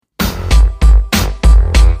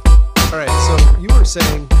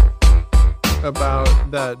saying about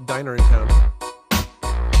that diner in town.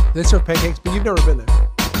 They serve pancakes, but you've never been there.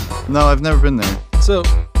 No, I've never been there. So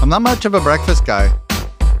I'm not much of a breakfast guy.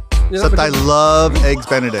 Except I love Eggs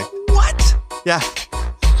Benedict. What? Yeah.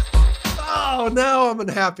 Oh, now I'm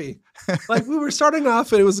unhappy. Like we were starting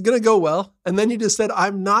off and it was going to go well. And then you just said,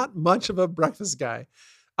 I'm not much of a breakfast guy.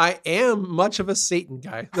 I am much of a Satan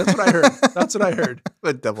guy. That's what I heard. That's what I heard.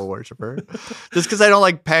 A devil worshiper. Just because I don't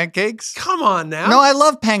like pancakes? Come on now. No, I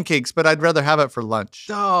love pancakes, but I'd rather have it for lunch.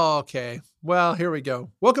 Oh, okay. Well, here we go.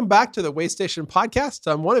 Welcome back to the Way Station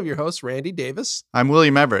Podcast. I'm one of your hosts, Randy Davis. I'm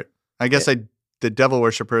William Everett. I guess the devil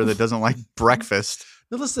worshiper that doesn't like breakfast.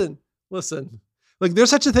 Now listen. Like there's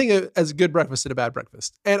such a thing as a good breakfast and a bad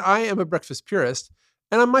breakfast. And I am a breakfast purist.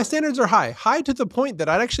 And my standards are high. High to the point that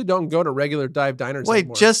I actually don't go to regular dive diners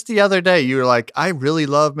anymore. Just the other day, you were like, I really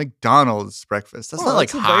love McDonald's breakfast. That's not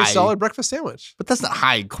like a high. very solid breakfast sandwich. But that's not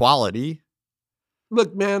high quality.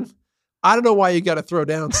 Look, man, I don't know why you got to throw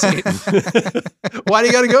down Satan. Why do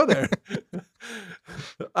you got to go there?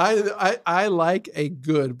 I like a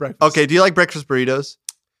good breakfast. Okay, do you like breakfast burritos?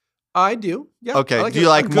 I do. Yeah. Okay. Like do you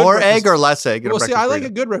like more egg or less egg? Well, see, I like a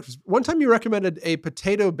good breakfast. One time you recommended a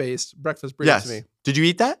potato-based breakfast burrito to me. Did you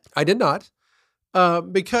eat that? I did not.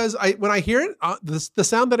 Because when I hear it, the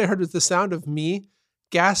sound that I heard was the sound of me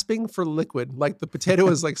gasping for liquid. Like the potato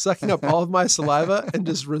was like sucking up all of my saliva and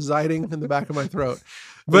just residing in the back of my throat.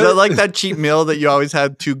 But was it like that cheap meal that you always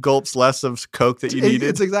had 2 gulps less of Coke that you needed?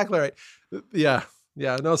 It's exactly right. Yeah.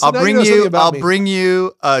 No. So I'll bring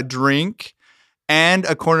you a drink and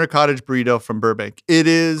a Corner Cottage burrito from Burbank. It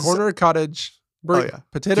is Corner Cottage burrito. Oh, yeah.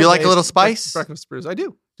 Potato. Do you like a little spice? Breakfast burritos. I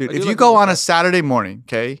do. Dude, if you go on a Saturday morning,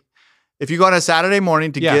 okay? If you go on a Saturday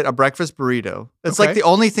morning to get a breakfast burrito, it's like the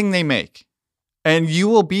only thing they make. And you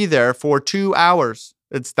will be there for 2 hours.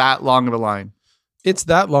 It's that long of a line. It's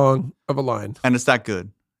that long of a line. And it's that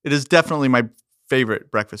good. It is definitely my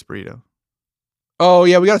favorite breakfast burrito. Oh,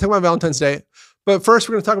 yeah. We got to talk about Valentine's Day. But first,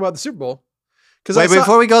 we're going to talk about the Super Bowl.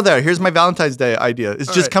 Before we go there, here's my Valentine's Day idea.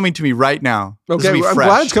 It's just coming to me right now. Okay, I'm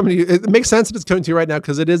glad it's coming to you. It makes sense that it's coming to you right now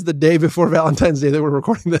because it is the day before Valentine's Day that we're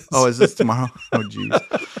recording this. Oh, is this tomorrow? Oh, geez.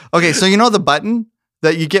 Okay, so you know the button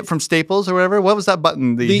that you get from Staples or whatever? What was that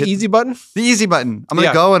button? The easy button? The easy button. I'm going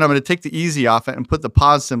to go and I'm going to take the easy off it and put the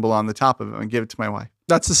pause symbol on the top of it and give it to my wife.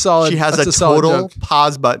 That's a solid. She has a total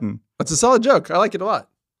pause button. That's a solid joke. I like it a lot.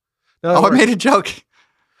 I made a joke.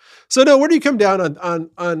 So no, where do you come down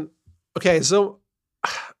on? Okay, so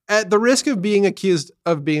at the risk of being accused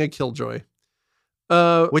of being a killjoy,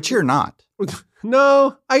 which you're not.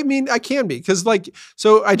 No, I mean I can be because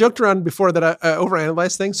so I joked around before that I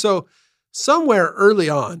overanalyze things. So somewhere early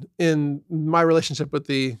on in my relationship with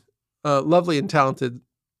the lovely and talented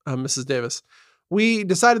Mrs. Davis, we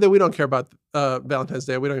decided that we don't care about Valentine's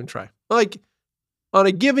Day. We don't even try. Like on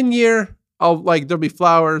a given year, there'll be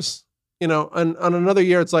flowers. You know, on another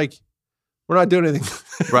year, it's like, we're not doing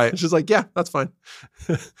anything. Right. She's like, yeah, that's fine.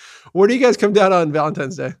 Where do you guys come down on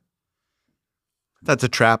Valentine's Day? That's a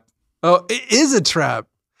trap. Oh, it is a trap.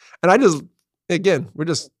 And we're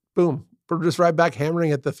just, boom. We're just right back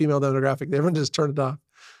hammering at the female demographic. Everyone just turned it off.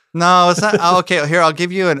 No, it's not. Okay, here, I'll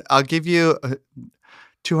give you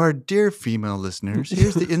to our dear female listeners,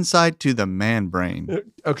 here's the insight to the man brain.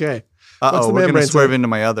 Okay. We're going to swerve into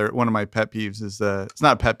one of my pet peeves is it's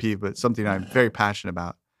not a pet peeve, but something I'm very passionate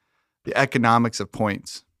about. The economics of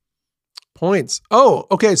points. Points. Oh,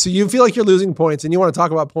 okay. So you feel like you're losing points and you want to talk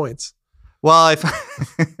about points. Well,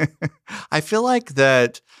 I feel like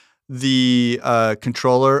that the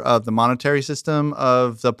controller of the monetary system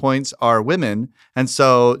of the points are women. And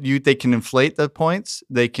so they can inflate the points.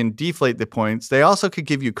 They can deflate the points. They also could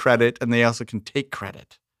give you credit and they also can take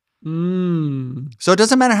credit. So it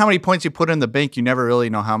doesn't matter how many points you put in the bank. You never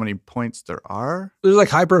really know how many points there are. There's like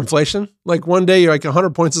hyperinflation. Like one day you're like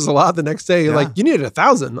 100 points is a lot. The next day you're like, you need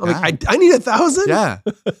 1,000. I'm like, I need 1,000. Yeah.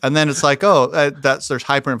 And then it's like, there's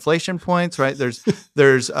hyperinflation points, right?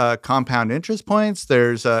 There's compound interest points.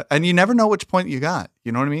 And you never know which point you got.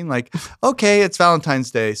 You know what I mean? Like, okay, it's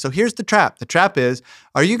Valentine's Day. So here's the trap. The trap is,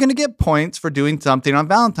 are you going to get points for doing something on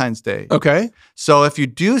Valentine's Day? Okay. So if you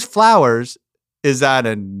do flowers, is that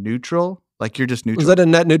a neutral? Like you're just neutral? Is that a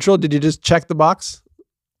net neutral? Did you just check the box?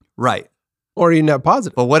 Right. Or are you net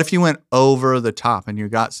positive? But what if you went over the top and you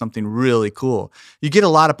got something really cool? You get a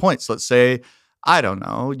lot of points. Let's say, I don't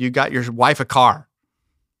know, you got your wife a car.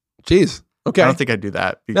 Jeez. Okay. I don't think I'd do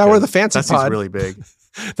that. Now we're the fancy pod. That seems really big.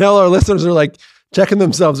 Now our listeners are like checking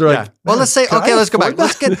themselves. They're like, well, let's say, okay, let's go back.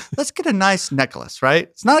 Let's get a nice necklace, right?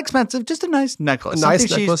 It's not expensive, just a nice necklace. A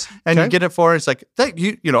nice necklace. And you get it for, it's like,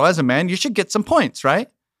 you know, as a man, you should get some points, right?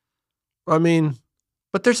 I mean,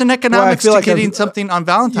 But there's an economics feel to like getting something on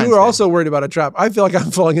Valentine's You were Day. also worried about a trap. I feel like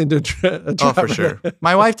I'm falling into a trap. Oh, for sure.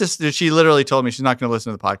 My wife she literally told me she's not going to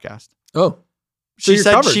listen to the podcast. Oh, she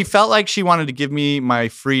said she felt like she wanted to give me my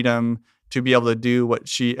freedom to be able to do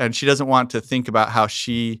and she doesn't want to think about how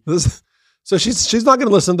so she's not going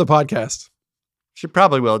to listen to the podcast. She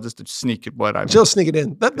probably will, just to sneak what I. She'll sneak it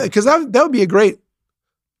in because that would be a great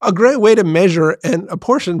way to measure and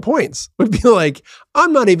apportion points. Would be like,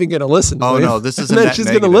 I'm not even going to listen to it. Oh no, this is and then she's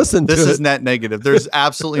going to listen to it. This is net negative. There's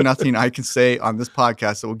absolutely nothing I can say on this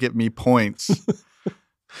podcast that will get me points.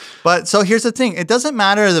 But so here's the thing: it doesn't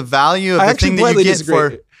matter the value of the thing that you get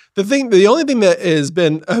for. The only thing that has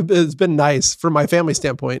been nice from my family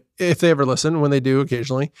standpoint, if they ever listen, when they do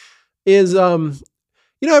occasionally, is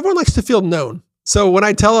everyone likes to feel known. So when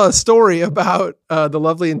I tell a story about the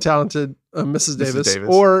lovely and talented Mrs. Davis,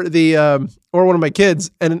 or or one of my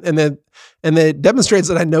kids, and it demonstrates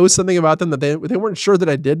that I know something about them that they weren't sure that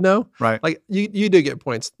I did know. Right. Like you do get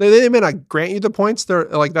points. They may not grant you the points. They're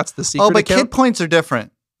like, that's the secret. Oh, but account. Kid points are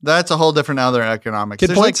different. That's a whole different other economics.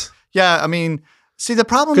 Kid points? Yeah, I mean, see, the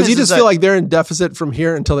problem is because you just feel like they're in deficit from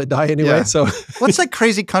here until they die anyway. Yeah. So what's that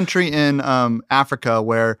crazy country in Africa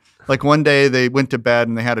where like one day they went to bed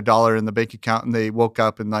and they had $1 in the bank account and they woke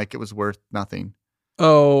up and like it was worth nothing?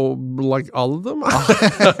 Oh, like all of them?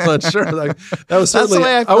 I'm not sure. Like, that was certainly. The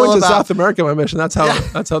way I went to South America on my mission. That's how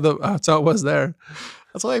it was there.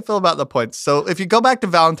 That's how I feel about the points. So if you go back to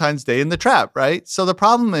Valentine's Day and the trap, right? So the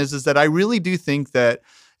problem is that I really do think that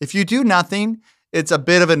if you do nothing, it's a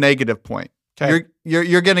bit of a negative point. Okay.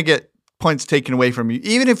 You're going to get points taken away from you,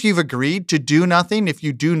 even if you've agreed to do nothing. If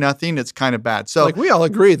you do nothing, it's kind of bad. So like we all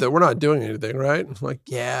agree that we're not doing anything, right? Like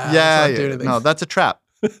let's not do anything. No, that's a trap.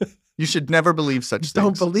 You should never believe such things.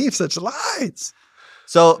 Don't believe such lies.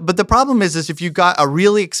 So, but the problem is if you got a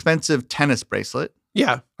really expensive tennis bracelet.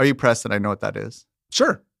 Yeah. Are you impressed that I know what that is?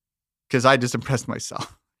 Sure. Because I just impressed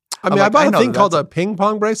myself. I mean, I bought a thing called a ping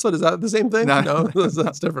pong bracelet. Is that the same thing? No,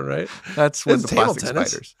 that's different, right? That's with the plastic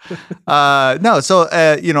spiders. No, so,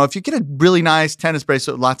 if you get a really nice tennis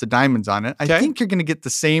bracelet with lots of diamonds on it, I think you're going to get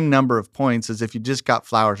the same number of points as if you just got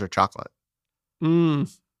flowers or chocolate.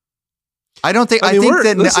 I don't think. I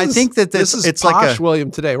think that this is it's posh like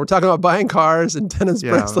William today. We're talking about buying cars and tennis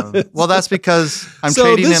bracelets. Well, that's because I'm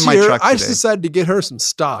trading in my truck today. I just decided to get her some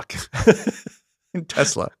stock in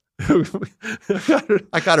Tesla.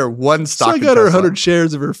 I got her one stock. So I got her 100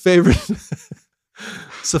 shares of her favorite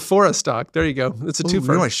Sephora stock. There you go. It's a two-fer.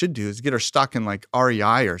 You know what I should do is get her stock in like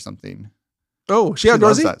REI or something. Oh, she outdoorsy?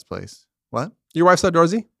 Loves that place. What? Your wife's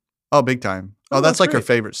outdoorsy? Oh, big time. Oh, that's like great. Her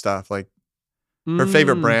favorite stuff. Like her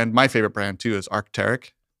favorite brand, my favorite brand too, is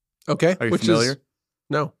Arc'teryx. Okay. Are you familiar?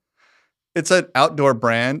 No. It's an outdoor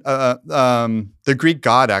brand. The Greek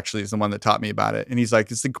god actually is the one that taught me about it. And he's like,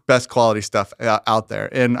 it's the best quality stuff out there.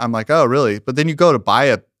 And I'm like, oh, really? But then you go to buy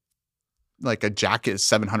a jacket is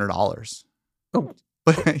 $700. Oh.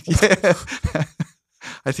 But yeah.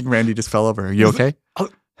 I think Randy just fell over. Are you okay?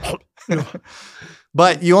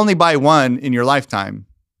 But you only buy one in your lifetime.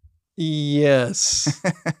 Yes.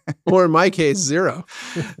 Or in my case, 0.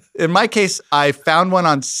 In my case, I found one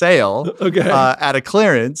on sale at a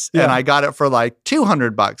clearance and I got it for like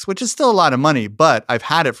 $200, which is still a lot of money, but I've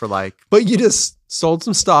had it for like. But you just sold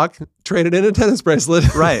some stock, traded in a tennis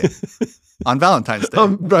bracelet. Right. On Valentine's Day.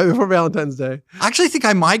 Right before Valentine's Day. I actually think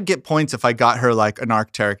I might get points if I got her like an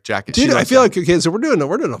Arc'teryx jacket. Dude, I feel like, okay, so we're doing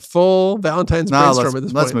a full Valentine's brainstorm at this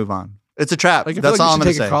point. Let's move on. It's a trap. Like, That's all I'm going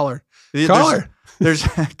to say. Take a collar. There's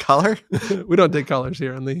collar? We don't take collars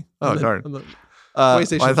here on the. Darn. On the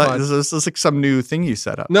PlayStation. I thought this was like some new thing you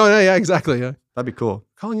set up. No, yeah, exactly. Yeah. That'd be cool.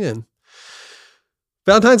 Calling in.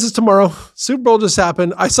 Valentine's is tomorrow. Super Bowl just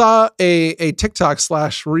happened. I saw a TikTok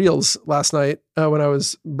 /Reels last night when I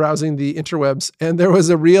was browsing the interwebs, and there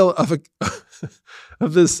was a reel of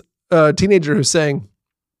of this teenager who's saying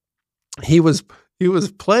he was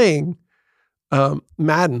playing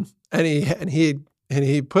Madden, and he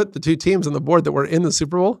put the two teams on the board that were in the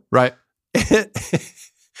Super Bowl. Right.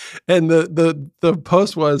 And the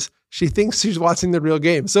post was, she thinks she's watching the real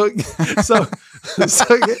game. So it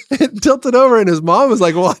tilted over, and his mom was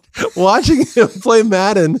like watching him play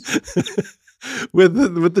Madden with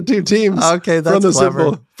the two teams. Okay, that's from the clever.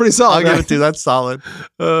 Super Bowl. Pretty solid. I'll give it to you. That's solid.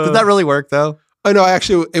 Did that really work though? I know.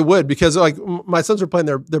 Actually, it would, because like my sons were playing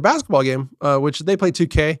their basketball game, which they play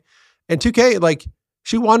 2K, and 2K, like,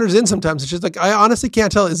 she wanders in sometimes and she's like, I honestly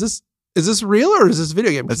can't tell. Is this real or is this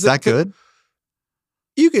video game? Is that good?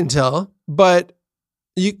 You can tell, but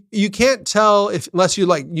you can't tell unless you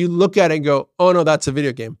look at it and go, oh no, that's a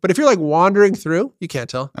video game. But if you're like wandering through, you can't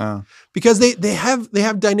tell. Oh. Because they have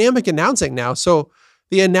dynamic announcing now. So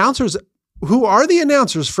the announcers who are the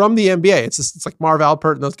announcers from the NBA. It's like Marv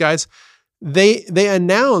Alpert and those guys. They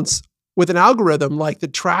announce with an algorithm like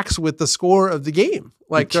that tracks with the score of the game.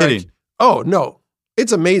 Like, You're kidding. like, oh no,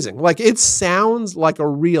 it's amazing. Like it sounds like a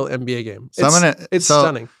real NBA game. So It's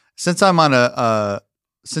stunning. Since I'm on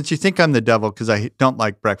since you think I'm the devil because I don't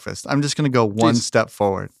like breakfast, I'm just going to go one step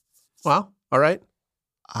forward. Wow. All right.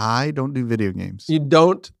 I don't do video games. You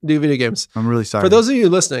don't do video games. I'm really sorry. For those of you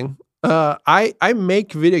listening, I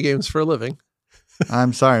make video games for a living.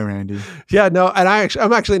 I'm sorry, Randy. Yeah, no, and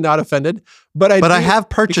I'm actually not offended, but I have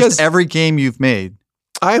purchased every game you've made.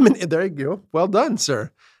 There you go. Well done,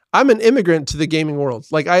 sir. I'm an immigrant to the gaming world.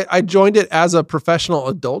 Like I joined it as a professional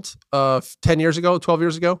adult 10 years ago, 12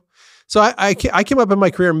 years ago. So I came up in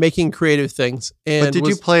my career making creative things. And but did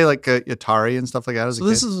you play like Atari and stuff like that as a kid?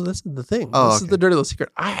 This is the thing. Oh, this is the dirty little secret.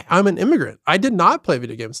 I'm an immigrant. I did not play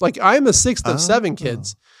video games. Like I'm the sixth of 7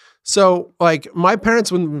 kids. So like my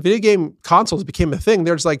parents, when video game consoles became a thing,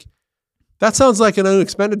 they're just like, that sounds like an own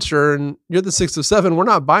expenditure and you're the sixth of 7. We're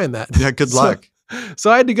not buying that. Yeah, good luck.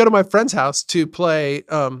 So I had to go to my friend's house to play,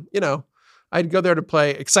 I'd go there to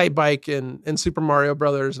play Excite Bike and Super Mario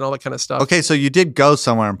Brothers and all that kind of stuff. Okay, so you did go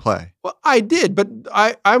somewhere and play. Well, I did, but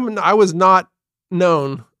I was not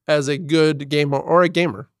known as a good gamer or a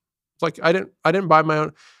gamer. Like I didn't buy my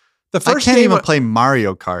own. The first I can't game even play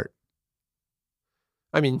Mario Kart.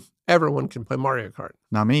 I mean, everyone can play Mario Kart.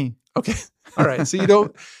 Not me. Okay, all right. So you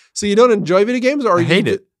don't enjoy video games, or I hate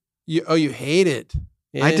it. You hate it.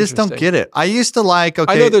 I just don't get it. I used to like.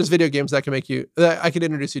 Okay, I know there's video games that can make you. That I could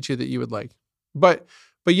introduce you to that you would like, but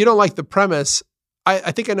you don't like the premise.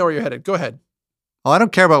 I think I know where you're headed. Go ahead. Oh, I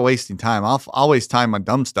don't care about wasting time. I'll waste time on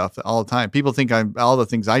dumb stuff all the time. People think all the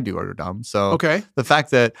things I do are dumb. So okay, the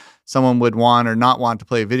fact that someone would want or not want to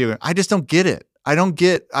play a video game, I just don't get it.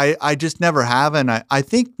 I just never have. And I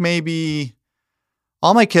think maybe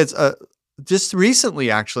all my kids, just recently,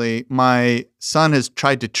 actually, my son has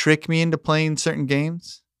tried to trick me into playing certain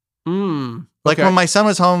games. Like when my son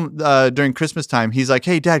was home during Christmas time, he's like,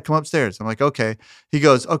 "Hey, Dad, come upstairs." I'm like, "Okay." He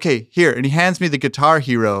goes, "Okay, here." And he hands me the Guitar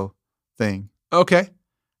Hero thing. Okay.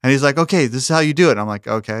 And he's like, "Okay, this is how you do it." I'm like,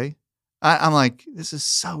 "Okay." I'm like, this is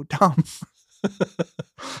so dumb.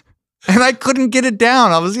 And I couldn't get it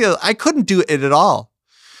down. I couldn't do it at all.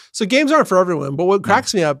 So games aren't for everyone, but what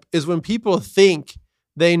cracks me up is when people think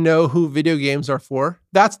they know who video games are for.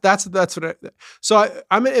 That's what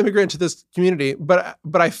I'm an immigrant to this community, but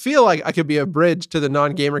I feel like I could be a bridge to the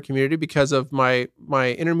non-gamer community because of my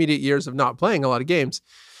intermediate years of not playing a lot of games.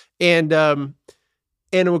 And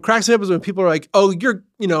what cracks me up is when people are like, "Oh,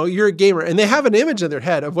 you're a gamer," and they have an image in their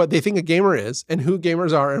head of what they think a gamer is and who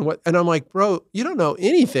gamers are and I'm like, "Bro, you don't know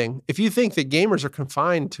anything if you think that gamers are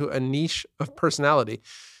confined to a niche of personality."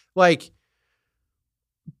 Like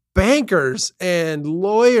bankers and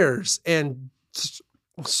lawyers and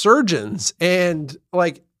surgeons and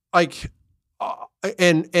and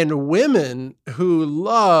women who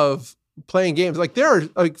love playing games. Like there are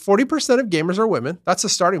like 40% of gamers are women. That's a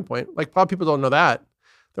starting point. Like a lot of people don't know that.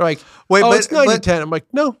 They're like, "Wait, it's 90-10. I'm like,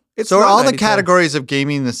 "No, it's so not." are all 90-10. the categories of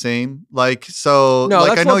gaming the same? Like, so No, like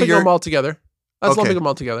that's I know lumping you're them all together. That's Okay. lumping them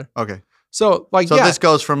all together. Okay. So this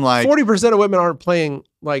goes from like 40% of women aren't playing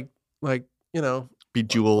like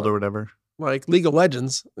Bejeweled or whatever. like League of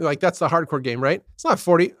Legends. Like that's the hardcore game, right? It's not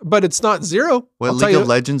 40, but it's not 0. What, League of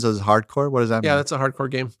Legends is hardcore? What does that mean? Yeah, that's a hardcore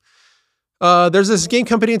game. There's this game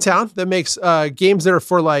company in town that makes games that are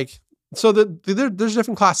for like, so there's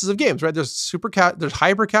different classes of games, right? There's there's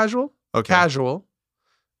hyper casual, casual,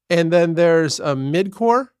 and then there's a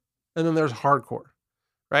mid-core, and then there's hardcore,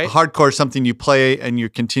 right? Hardcore is something you play and you're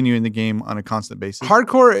continuing the game on a constant basis.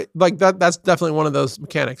 Hardcore, like that's definitely one of those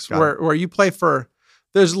mechanics where you play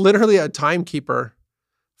there's literally a timekeeper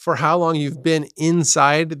for how long you've been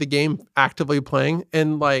inside the game actively playing.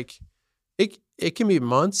 And like, it can be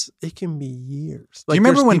months, it can be years. Like, do you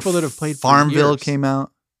remember when people that have played Farmville came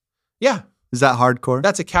out? Yeah. Is that hardcore?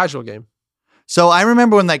 That's a casual game. So I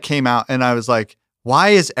remember when that came out and I was like, why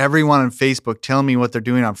is everyone on Facebook telling me what they're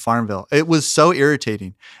doing on Farmville? It was so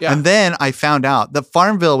irritating. Yeah. And then I found out that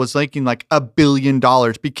Farmville was making like $1 billion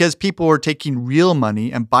because people were taking real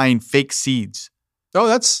money and buying fake seeds. Oh,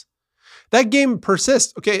 that game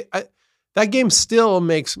persists. Okay. That game still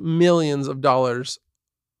makes millions of dollars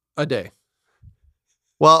a day.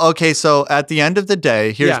 Well, okay, so at the end of the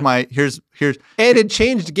day, here's and it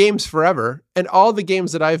changed games forever, and all the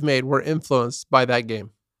games that I've made were influenced by that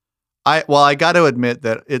game. I got to admit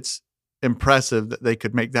that it's impressive that they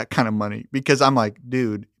could make that kind of money because I'm like,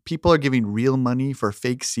 dude, people are giving real money for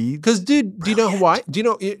fake seeds. Because, dude, do you know why? Do you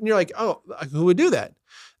know? You're like, oh, who would do that?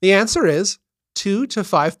 The answer is 2 to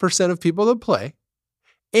 5% of people that play,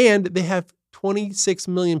 and they have 26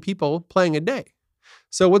 million people playing a day.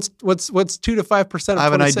 So what's 2 to 5% of I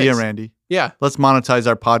have 26? an idea, Randy. Yeah. Let's monetize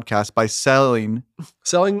our podcast by selling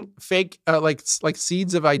fake like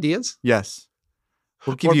seeds of ideas. Yes.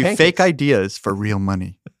 We'll give Or you pancakes. fake ideas for real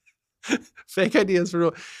money. Fake ideas for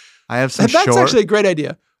real. I have some That's actually a great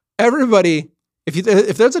idea. Everybody,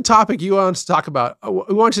 if there's a topic you want us to talk about,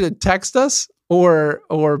 we want you to text us or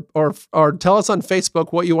tell us on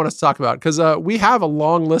Facebook what you want us to talk about, because we have a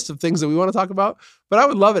long list of things that we want to talk about. But I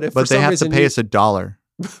would love it if But for they some have reason to pay us $1.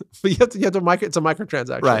 But you have to it's a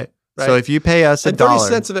microtransaction. Right. So if you pay us and $1, 30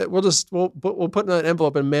 cents of it, we'll put in an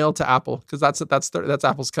envelope and mail to Apple, because that's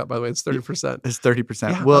Apple's cut, by the way. It's 30%. It's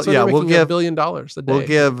 30%. Yeah, We'll give $1 billion a day. We'll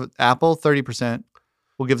give Apple 30%.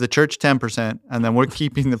 We'll give the church 10%, and then we're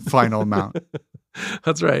keeping the final amount.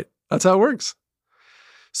 That's right. That's how it works.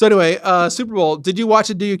 So anyway, Super Bowl. Did you watch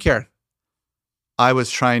it? Do you care? I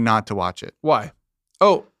was trying not to watch it. Why?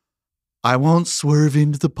 Oh, I won't swerve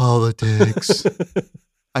into the politics.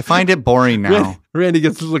 I find it boring now. Randy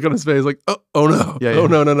gets the look on his face like, oh no. Yeah, oh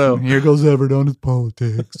no. Here goes Everett on his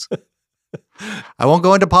politics. I won't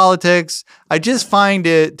go into politics. I just find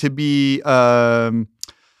it to be, I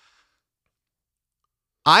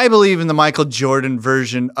believe in the Michael Jordan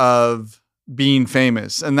version of being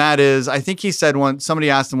famous. And that is, I think he said somebody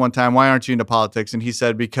asked him one time, why aren't you into politics? And he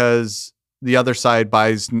said, because the other side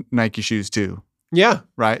buys Nike shoes too. Yeah.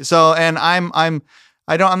 Right. So, and I'm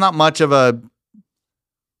not much of a,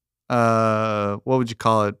 what would you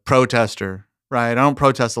call it? Protester, right? I don't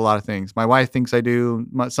protest a lot of things. My wife thinks I do.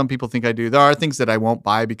 Some people think I do. There are things that I won't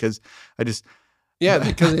buy because I just, yeah,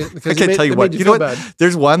 because I can't tell you what. You know what? Bad.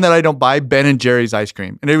 There's one that I don't buy, Ben and Jerry's ice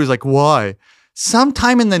cream. And it was like, why?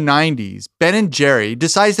 Sometime in the 90s, Ben and Jerry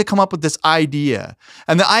decides to come up with this idea.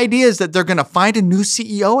 And the idea is that they're going to find a new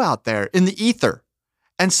CEO out there in the ether.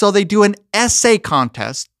 And so they do an essay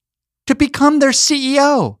contest to become their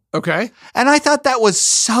CEO. Okay. And I thought that was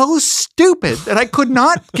so stupid that I could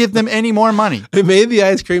not give them any more money. It made the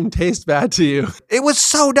ice cream taste bad to you. It was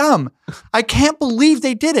so dumb. I can't believe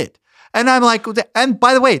they did it. And I'm like, and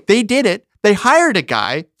by the way, they did it. They hired a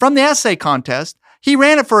guy from the essay contest. He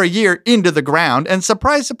ran it for a year into the ground, and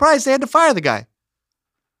surprise, surprise, they had to fire the guy.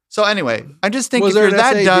 So anyway, I just think if you're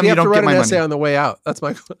that dumb, you don't get my money. Essay on the way out? That's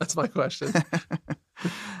my question.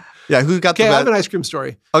 Yeah, who got the? Okay, I have an ice cream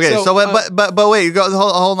story. Okay, so but wait,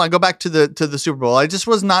 hold on, go back to the Super Bowl. I just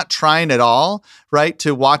was not trying at all, right,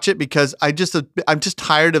 to watch it because I'm just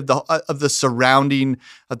tired of the surrounding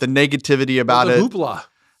of the negativity about it.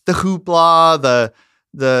 The hoopla,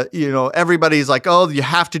 the everybody's like, oh, you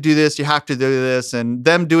have to do this, and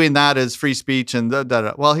them doing that is free speech and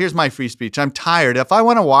well, here's my free speech. I'm tired. If I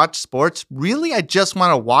want to watch sports, really, I just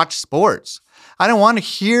want to watch sports. I don't want to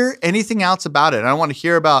hear anything else about it. I don't want to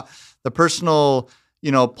hear about the personal,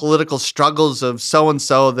 political struggles of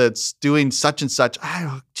so-and-so that's doing such and such.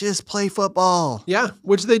 I just play football. Yeah,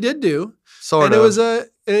 which they did do. Sort of. And it was an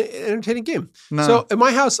entertaining game. No. So in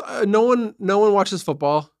my house, no one watches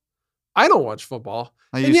football. I don't watch football.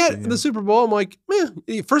 And yet the Super Bowl, I'm like,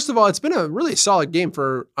 man, first of all, it's been a really solid game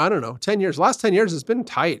for, 10 years. Last 10 years, it's been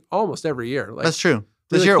tight almost every year. That's true.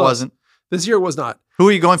 This really year close. It wasn't. This year it was not. Who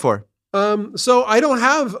are you going for? So I don't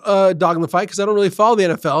have a dog in the fight because I don't really follow the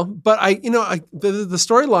NFL. But the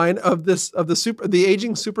storyline of the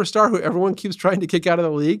aging superstar who everyone keeps trying to kick out of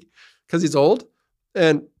the league because he's old,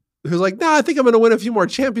 and who's like, I think I'm going to win a few more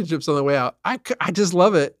championships on the way out. I just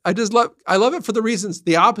love it. I love it for the reasons,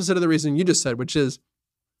 the opposite of the reason you just said, which is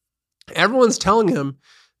everyone's telling him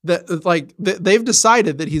that they've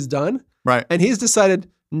decided that he's done, right? And he's decided,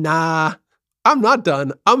 nah, I'm not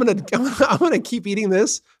done. I'm gonna keep eating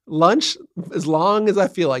this lunch as long as I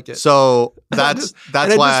feel like it. So that's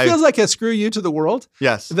why it feels like a screw you to the world.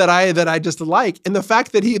 Yes, that I just like, and the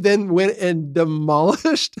fact that he then went and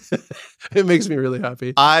demolished it makes me really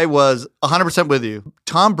happy. I was 100% with you.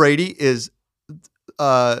 Tom Brady is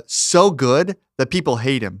so good that people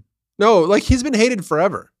hate him. No, he's been hated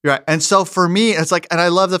forever. Right. And so for me, it's like, and I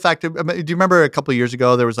love the fact that, do you remember a couple of years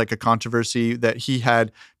ago, there was a controversy that he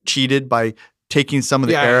had cheated by taking some of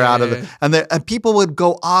the air out of it. And people would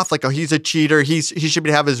go off like, oh, he's a cheater. He should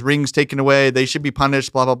have his rings taken away. They should be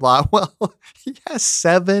punished, blah, blah, blah. Well, he has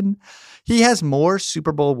 7. He has more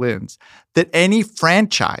Super Bowl wins than any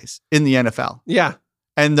franchise in the NFL. Yeah.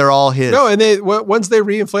 And they're all his. No, and once they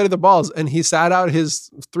reinflated the balls and he sat out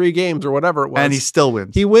his 3 games or whatever it was. And he still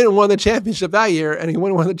wins. He went and won the championship that year, and he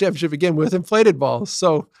went and won the championship again with inflated balls.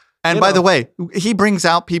 So, and by the way, he brings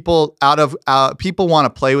out people people want to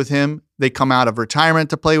play with him. They come out of retirement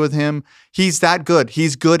to play with him. He's that good.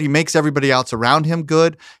 He's good. He makes everybody else around him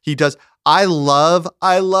good. He does. I love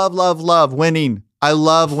winning. I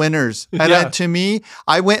love winners. And Yeah. to me,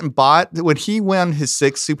 I went and bought, when he won his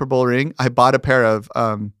 6th Super Bowl ring, I bought a pair of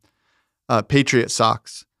Patriot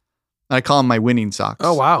socks. And I call them my winning socks.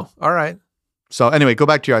 Oh, wow. All right. So anyway, go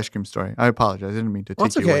back to your ice cream story. I apologize. I didn't mean to Well,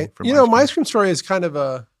 take it's you okay. away from You ice know, cream. my ice cream story is kind of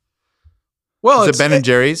a, well, Is it's it Ben and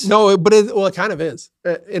Jerry's? No, but it kind of is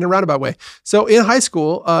in a roundabout way. So in high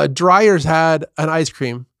school, Dryers had an ice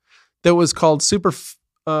cream that was called Triple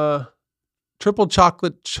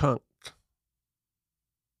Chocolate Chunk.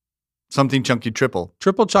 Something chunky triple.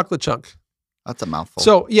 Triple Chocolate Chunk. That's a mouthful.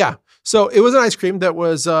 So yeah, so it was an ice cream that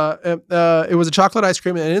was it was a chocolate ice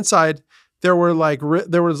cream, and inside there were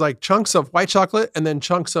like chunks of white chocolate, and then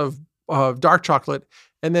chunks of dark chocolate,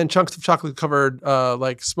 and then chunks of chocolate covered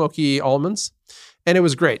like smoky almonds, and it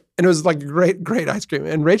was great, and it was like great ice cream.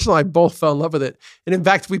 And Rachel and I both fell in love with it, and in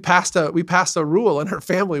fact we passed a rule in our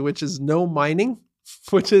family, which is no mining.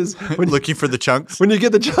 Which is when looking for the chunks. When you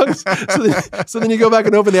get the chunks, so then you go back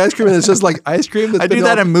and open the ice cream, and it's just like ice cream. I do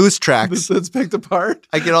that in moose tracks. That's picked apart.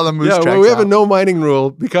 I get all the moose tracks. Well, we have out. a no mining rule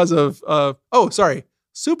because of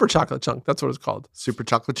super chocolate chunk. That's what it's called. Super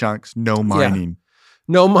chocolate chunks, no mining.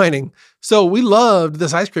 No mining. So we loved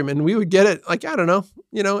this ice cream, and we would get it like, I don't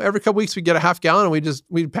know, every couple weeks we'd get a half gallon, and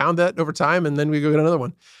we'd pound that over time, and then we go get another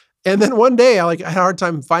one. And then one day I had a hard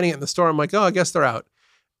time finding it in the store. I'm like, oh, I guess they're out.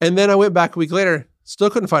 And then I went back a week later, still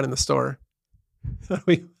couldn't find it in the store. A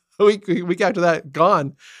week after that,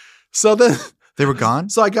 gone. So then they were gone.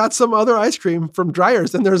 So I got some other ice cream from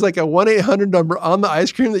Dryers, and there's like a 1-800 number on the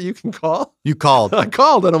ice cream that you can call. You called. I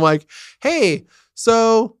called, and I'm like, hey,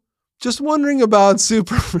 so just wondering about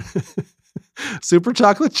super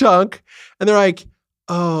chocolate chunk. And they're like,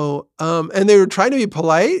 oh, and they were trying to be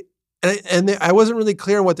polite, and I wasn't really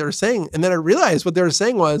clear on what they were saying. And then I realized what they were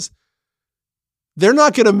saying was, they're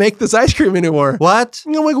not going to make this ice cream anymore. What?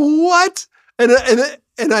 And I'm like, what? And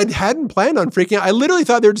I hadn't planned on freaking out. I literally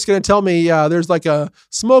thought they were just going to tell me, there's like a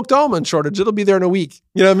smoked almond shortage. It'll be there in a week.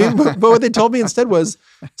 You know what I mean? But what they told me instead was,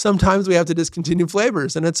 sometimes we have to discontinue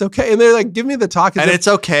flavors, and it's okay. And they're like, give me the talk. It's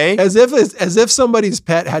okay. As if somebody's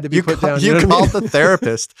pet had to be put down. You called the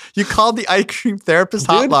therapist. You called the ice cream therapist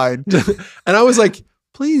hotline. And I was like,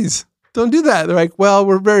 please. Don't do that. They're like, well,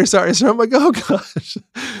 we're very sorry. So I'm like, oh gosh.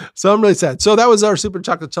 So I'm really sad. So that was our super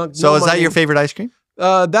chocolate chunk. So is that your favorite ice cream?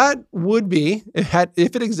 That would be, if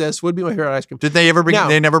it exists, would be my favorite ice cream. Did they ever bring it?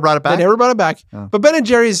 They never brought it back? They never brought it back. Oh. But Ben &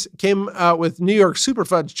 Jerry's came out with New York Super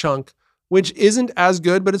Fudge Chunk, which isn't as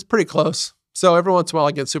good, but it's pretty close. So every once in a while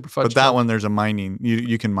I get Super Fudge But that chunk. one, there's a mining.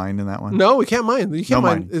 You can mine in that one. No, we can't mine. You can't No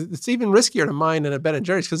mine. It's even riskier to mine in a Ben &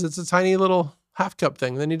 Jerry's because it's a tiny little half cup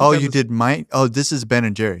thing. Then you did mine? Oh, this is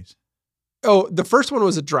Ben & Jerry's. Oh, the first one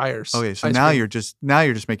was a Dryers. Okay, so now you're just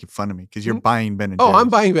making fun of me because you're buying Ben & Jerry's. Oh, I'm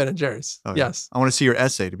buying Ben & Jerry's. Okay. Yes. I want to see your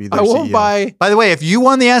essay to be their I won't CEO. buy. By the way, if you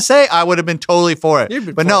won the essay, I would have been totally for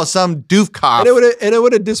it. But no, some doofcoff. And it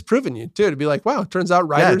would have disproven you too. To be like, wow, turns out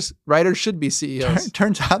writers should be CEOs.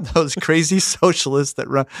 Turns out those crazy socialists that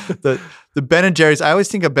run the Ben & Jerry's. I always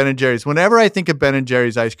think of Ben & Jerry's. Whenever I think of Ben &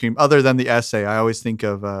 Jerry's ice cream, other than the essay, I always think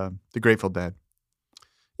of the Grateful Dead.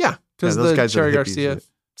 Yeah, because those the guys are Cherry the Garcia hippies.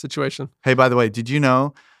 situation. Hey, by the way, did you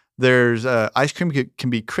know there's ice cream can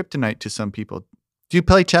be kryptonite to some people? Do you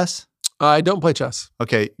play chess? I don't play chess.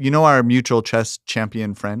 Okay, you know our mutual chess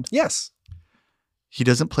champion friend? Yes. He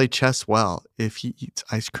doesn't play chess well if he eats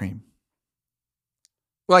ice cream.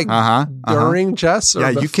 Like during chess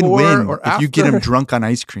or you can win or if after? you get him drunk on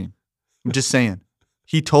ice cream. I'm just saying.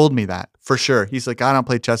 He told me that for sure. He's like, I don't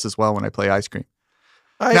play chess as well when I play ice cream.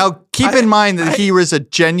 Now, keep in mind that he was a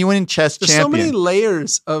genuine chess there's champion. There's so many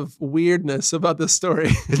layers of weirdness about this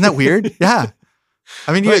story. Isn't that weird? Yeah.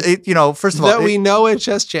 I mean, first of all. That we know a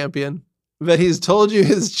chess champion, that he's told you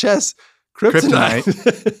his chess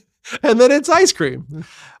kryptonite. And then it's ice cream.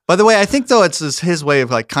 By the way, I think though it's his way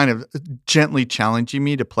of like kind of gently challenging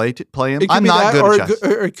me to play him. I'm not good at chess.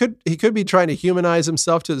 Or he could be trying to humanize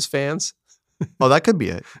himself to his fans. Oh, that could be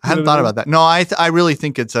it. I hadn't thought about that. No, I really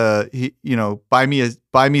think it's buy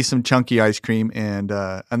me some chunky ice cream and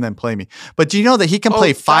then play me. But do you know that he can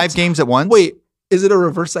play 5 games at once? Wait, is it a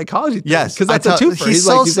reverse psychology thing? Yes, because that's a twofer.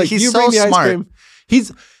 He's like, you bring me ice cream.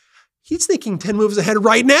 He's thinking 10 moves ahead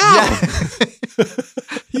right now. Yeah.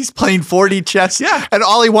 He's playing 4D chess. Yeah. And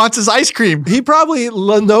all he wants is ice cream. He probably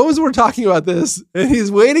knows we're talking about this, and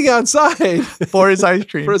he's waiting outside for his ice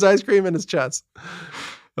cream. For his ice cream and his chess.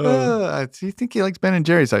 Do you think he likes Ben &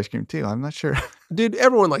 Jerry's ice cream too? I'm not sure. Dude,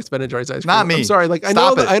 everyone likes Ben & Jerry's ice cream. Not me. I'm sorry. Like, I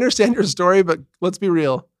know that I understand your story, but let's be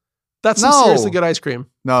real. That's some seriously good ice cream.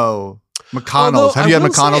 No. McConnell's. Have you had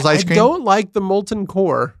McConnell's ice cream? I don't like the molten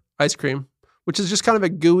core ice cream, which is just kind of a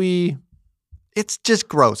gooey It's just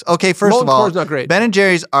gross. Okay, first Molten of all, core's not great. Ben and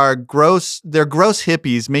Jerry's are gross. They're gross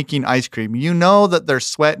hippies making ice cream. You know that their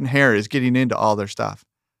sweat and hair is getting into all their stuff.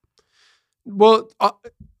 Well,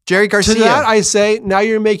 Jerry Garcia. to that I say, now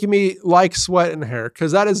you're making me like sweat and hair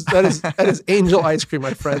because that is angel ice cream,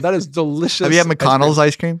 my friend. That is delicious. Have you had McConnell's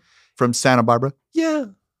ice cream from Santa Barbara? Yeah.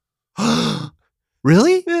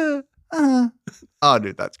 Really? Yeah. Oh,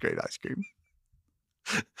 dude, that's great ice cream.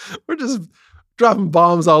 We're just dropping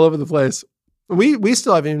bombs all over the place. We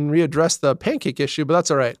still haven't even readdressed the pancake issue, but that's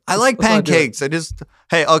all right. I like pancakes.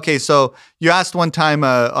 Hey, okay. So you asked one time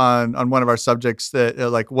on one of our subjects that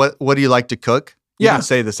like what do you like to cook? You didn't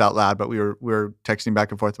say this out loud, but we were texting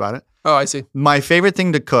back and forth about it. Oh, I see. My favorite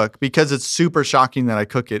thing to cook, because it's super shocking that I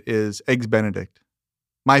cook it, is eggs Benedict.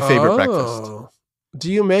 My favorite breakfast.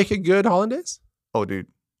 Do you make a good hollandaise? Oh, dude,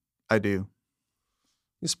 I do.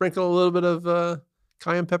 You sprinkle a little bit of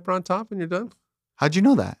cayenne pepper on top, and you're done. How'd you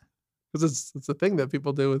know that? Because it's a thing that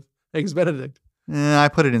people do with eggs Benedict. I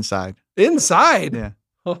put it inside. Inside? Yeah.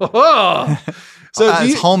 So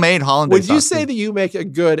it's homemade hollandaise. Would you say that you make a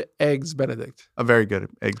good eggs Benedict? A very good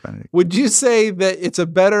eggs Benedict. Would you say that it's a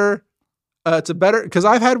better because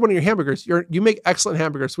I've had one of your hamburgers. You make excellent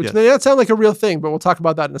hamburgers, which may not sound like a real thing, but we'll talk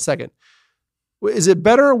about that in a second. Is it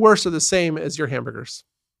better or worse or the same as your hamburgers?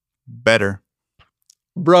 Better.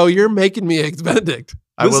 Bro, you're making me eggs Benedict.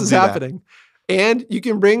 This is happening. That. And you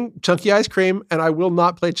can bring chunky ice cream, and I will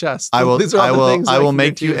not play chess. These are all the things I will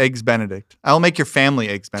make you eggs Benedict. I will make your family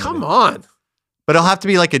eggs Benedict. Come on. But it'll have to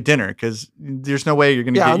be like a dinner because there's no way you're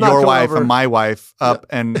going to get your wife and my wife up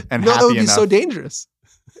and happy enough. That would be so dangerous.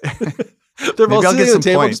 They're both sitting at the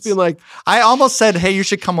table just being like... I almost said, hey, you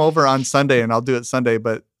should come over on Sunday, and I'll do it Sunday,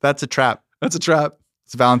 but that's a trap. That's a trap.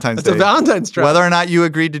 It's Valentine's Day. It's a Valentine's trap. Whether or not you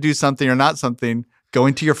agreed to do something or not something,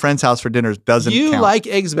 going to your friend's house for dinners doesn't count. You like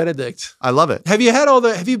eggs Benedict. I love it. Have you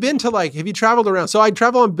traveled around? So I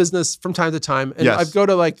travel on business from time to time, and I go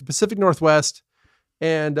to like the Pacific Northwest,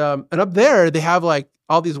 and up there they have like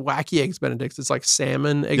all these wacky eggs Benedicts. It's like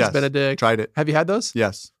salmon eggs Benedict. Tried it. Have you had those?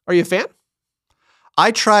 Yes. Are you a fan? I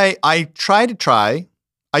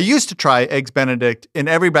used to try eggs Benedict in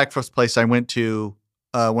every breakfast place I went to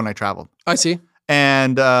when I traveled. I see.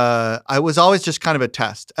 And I was always just kind of a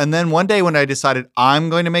test. And then one day when I decided I'm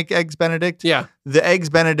going to make eggs Benedict, the eggs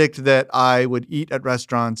Benedict that I would eat at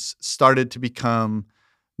restaurants started to become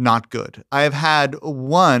not good. I have had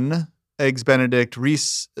one eggs Benedict, I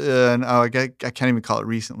can't even call it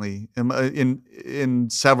recently, in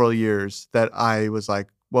several years that I was like,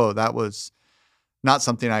 whoa, that was not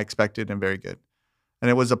something I expected and very good. And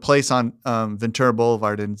it was a place on Ventura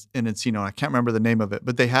Boulevard in Encino. I can't remember the name of it,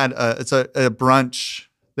 but they had it's a brunch.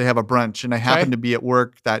 They have a brunch, and I happened to be at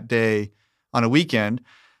work that day on a weekend,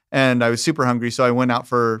 and I was super hungry, so I went out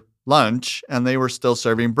for lunch, and they were still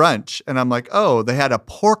serving brunch, and I'm like, oh, they had a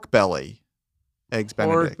pork belly eggs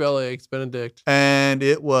Benedict. Pork belly eggs Benedict, and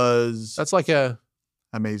that's like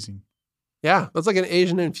amazing. Yeah, that's like an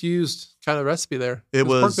Asian infused kind of recipe there.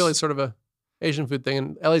 Pork belly is sort of a Asian food thing,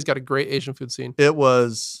 and LA's got a great Asian food scene. It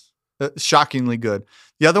was shockingly good.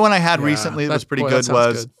 The other one I had recently that was pretty good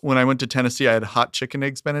was when I went to Tennessee, I had hot chicken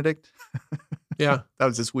eggs Benedict. Yeah. That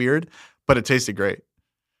was just weird, but it tasted great.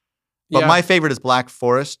 But my favorite is Black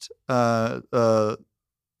Forest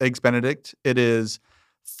eggs Benedict. It is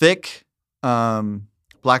thick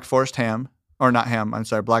Black Forest ham, or not ham, I'm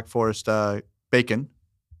sorry, Black Forest bacon.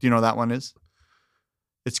 Do you know what that one is?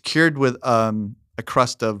 It's cured with a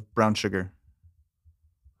crust of brown sugar.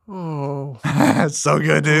 Oh, it's so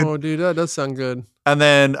good, dude. Oh, dude, that does sound good. And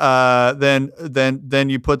then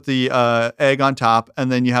you put the egg on top,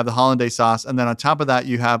 and then you have the hollandaise sauce, and then on top of that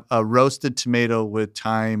you have a roasted tomato with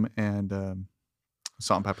thyme and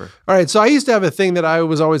salt and pepper. All right, so I used to have a thing that I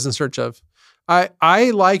was always in search of.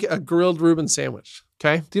 I like a grilled Reuben sandwich.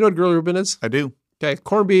 Okay, do you know what grilled Reuben is? I do. Okay,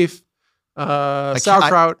 corned beef,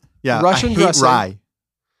 sauerkraut, Russian dressing. Rye.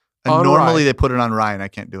 And normally they put it on rye, and I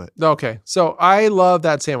can't do it. Okay, so I love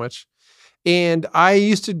that sandwich, and I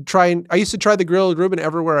used to try the grilled Reuben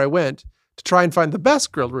everywhere I went to try and find the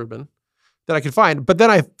best grilled Reuben that I could find. But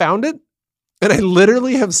then I found it, and I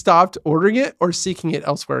literally have stopped ordering it or seeking it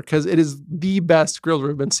elsewhere because it is the best grilled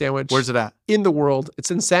Reuben sandwich. Where's it at? In the world.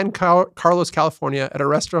 It's in San Carlos, California, at a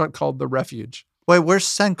restaurant called The Refuge. Wait, where's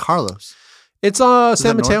San Carlos? It's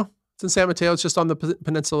San Mateo. North? It's in San Mateo. It's just on the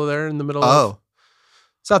peninsula there in the middle of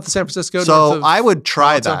south of San Francisco. So I would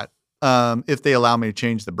try that if they allow me to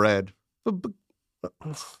change the bread.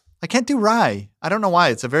 I can't do rye. I don't know why.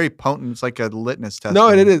 It's a very potent, it's like a litmus test. No,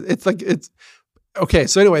 it is. It's okay.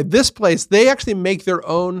 So anyway, this place, they actually make their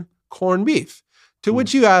own corned beef. To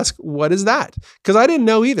which you ask, what is that? Because I didn't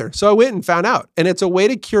know either. So I went and found out. And it's a way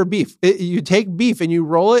to cure beef. You take beef and you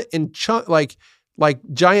roll it in like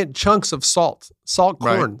giant chunks of salt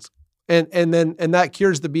corns. And that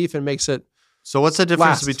cures the beef and makes it So what's the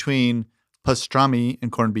difference last. between pastrami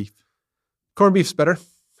and corned beef? Corned beef's better.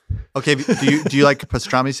 Okay, do you like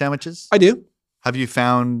pastrami sandwiches? I do. Have you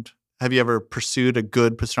ever pursued a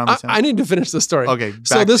good pastrami sandwich? I need to finish the story. Okay,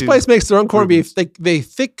 So this place makes their own corned beef. Reuben's. They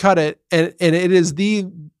thick cut it, and it is the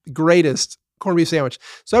greatest corned beef sandwich.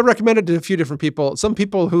 So I recommended it to a few different people. Some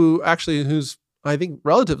people whose I think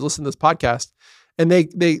relatives listen to this podcast, and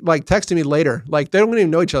they like texted me later. Like they don't even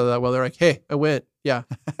know each other that well. They're like, "Hey, I went. Yeah,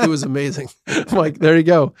 it was amazing." I'm like, there you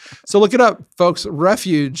go. So look it up, folks.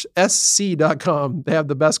 RefugeSC.com. They have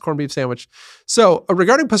the best corned beef sandwich. So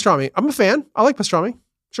regarding pastrami, I'm a fan. I like pastrami.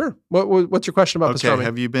 Sure. What's your question about pastrami?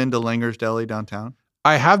 Have you been to Langer's Deli downtown?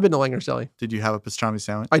 I have been to Langer's Deli. Did you have a pastrami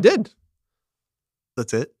sandwich? I did.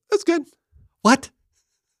 That's it? That's good. What?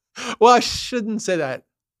 Well, I shouldn't say that.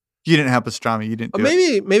 You didn't have pastrami. You didn't do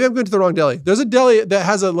it. Maybe I'm going to the wrong deli. There's a deli that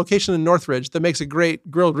has a location in Northridge that makes a great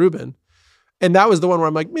grilled Reuben. And that was the one where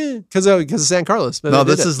I'm like, meh, because of San Carlos. But No,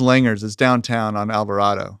 this is Langer's. It's downtown on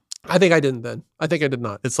Alvarado. I think I didn't then. I think I did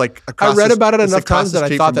not. It's like I read about it enough times that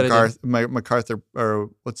I thought that I did. MacArthur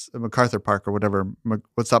or what's MacArthur Park or whatever.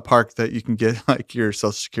 What's that park that you can get like your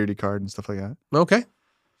social security card and stuff like that? Okay.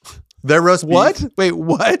 Their roast beef. What? Wait,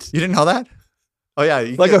 what? You didn't know that? Oh yeah,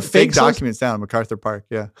 you Like get a fake documents down at MacArthur Park.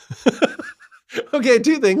 Yeah. Okay,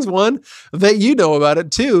 two things. One, that you know about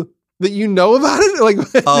it. Two, that you know about it.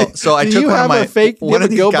 Like, so I do took you one have of my a fake one of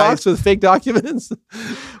these go guys. box with fake documents?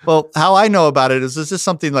 Well, how I know about it is this is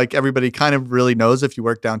something like everybody kind of really knows if you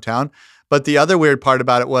work downtown. But the other weird part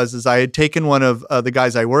about it is I had taken one of the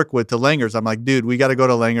guys I work with to Langer's. I'm like, dude, we got to go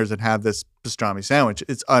to Langer's and have this pastrami sandwich.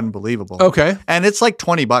 It's unbelievable. Okay. And it's like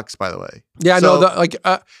 $20, by the way. Yeah, So-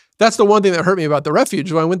 no, that's the one thing that hurt me about the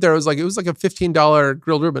Refuge. When I went there, it was like a $15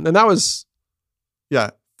 grilled Reuben, and that was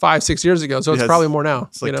Yeah. 5-6 years ago. So it's Yes. probably more now.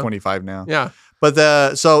 It's like 25 now. Yeah.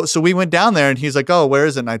 But so we went down there and he's like, oh, where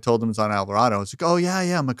is it? And I told him it's on Alvarado. I was like, oh,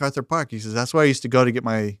 yeah, MacArthur Park. He says, that's where I used to go to get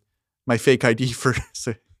my fake ID for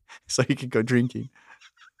so he could go drinking.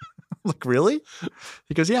 I'm like, really?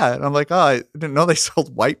 He goes, yeah. And I'm like, oh, I didn't know they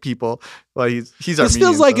sold white people. Well, he's This Armenian.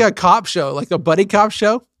 feels like so- a cop show, like a buddy cop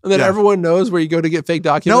show. And then Yeah. everyone knows where you go to get fake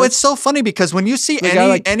documents. No, it's so funny because when you see The guy,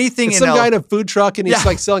 like, anything It's in some guy in a food truck and he's Yeah.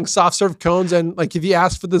 like selling soft serve cones. And like if you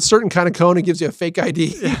ask for the certain kind of cone, it gives you a fake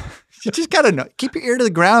ID. you just got to know. Keep your ear to the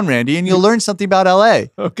ground, Randy, and you'll learn something about LA.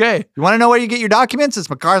 Okay. You want to know where you get your documents? It's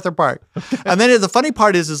MacArthur Park. And then the funny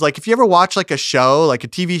part is like if you ever watch like a show, like a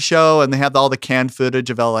TV show, and they have all the canned footage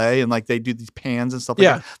of LA and like they do these pans and stuff like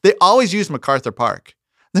Yeah. that, they always use MacArthur Park.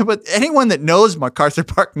 But anyone that knows MacArthur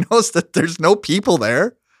Park knows that there's no people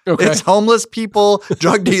there. Okay. It's homeless people,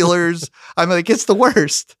 drug dealers. I'm like, it's the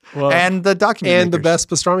worst. Well, And the document and the makers. best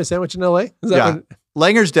pastrami sandwich in LA. Is that Yeah. what-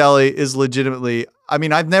 Langer's Deli is legitimately, I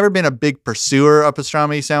mean, I've never been a big pursuer of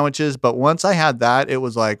pastrami sandwiches, but once I had that, it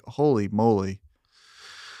was like, holy moly.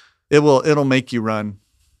 It'll make you run.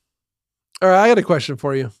 All right. I got a question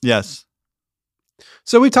for you. Yes.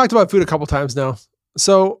 So we've talked about food a couple times now.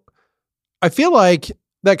 So I feel like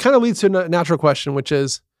that kind of leads to a natural question, which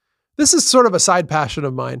is, this is sort of a side passion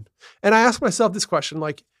of mine. And I ask myself this question,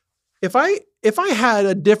 like, if I had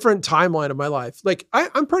a different timeline of my life, like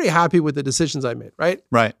I'm pretty happy with the decisions I made, right?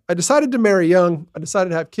 Right. I decided to marry young. I decided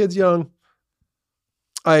to have kids young.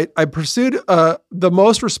 I pursued the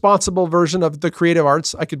most responsible version of the creative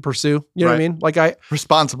arts I could pursue. You know what I Right. mean? Like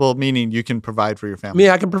Responsible, meaning you can provide for your family.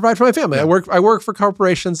 I can provide for my family. Yeah. I work for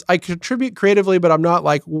corporations. I contribute creatively, but I'm not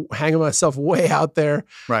like hanging myself way out there.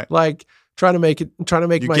 Right. Like trying to make You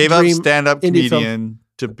my gave up dream. stand-up indie film. comedian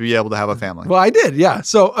to be able to have a family. Well, I did, yeah.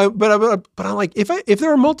 So, but I'm like, if there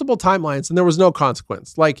were multiple timelines and there was no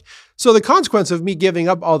consequence, like, so the consequence of me giving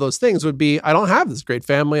up all those things would be, I don't have this great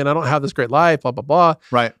family and I don't have this great life, blah blah blah.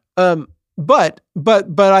 Right. But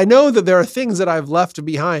I know that there are things that I've left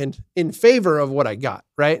behind in favor of what I got,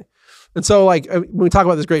 right? And so, like, when we talk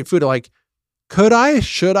about this great food, like,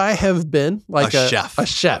 should I have been like A chef. a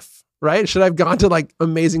chef, right? Should I have gone to like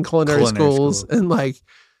amazing culinary schools and like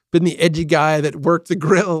been the edgy guy that worked the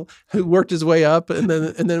grill, who worked his way up and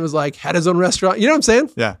then was like, had his own restaurant? You know what I'm saying?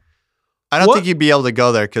 Yeah. I don't What- think you'd be able to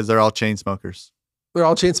go there because they're all chain smokers. They're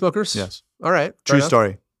all chain smokers? Yes. All right. fair True enough.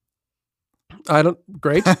 story.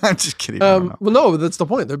 Great. I'm just kidding. I don't know. Well, no, that's the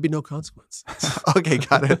point. There'd be no consequence. Okay,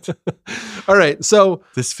 got it. All right. So,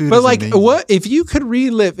 This food but is like, amazing. what if you could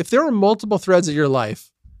relive? If there were multiple threads of your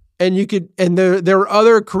life, and you could, and there were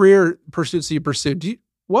other career pursuits that you pursued,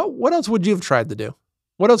 what else would you have tried to do?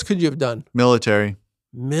 What else could you have done? Military.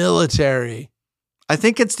 Military. I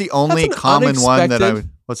think it's the only common one that I would.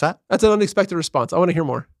 What's that? That's an unexpected response. I want to hear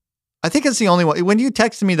more. I think it's the only one. When you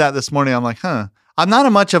texted me that this morning, I'm like, huh. I'm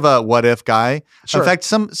not much of a what if guy. Sure. In fact,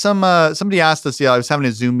 somebody asked us. Yeah, I was having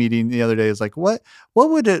a Zoom meeting the other day. It's like, what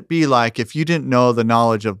would it be like if you didn't know the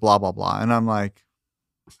knowledge of blah blah blah? And I'm like,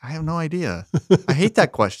 I have no idea. I hate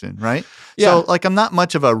that question, right? Yeah. So like, I'm not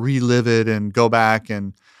much of a relive it and go back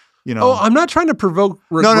and, you know. Oh, I'm not trying to provoke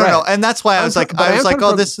regret. No. And that's why I was like,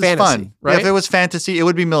 oh, this is fantasy, fun. right? Yeah, if it was fantasy, it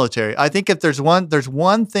would be military. I think if there's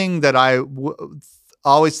one thing that I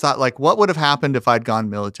always thought, like, what would have happened if I'd gone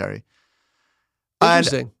military?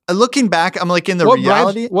 Interesting. And looking back, I'm like in the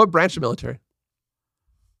reality. What branch of military?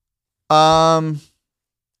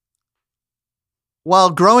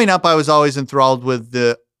 Well, growing up, I was always enthralled with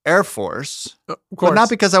the Air Force, but not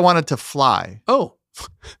because I wanted to fly. Oh,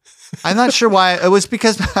 I'm not sure why. It was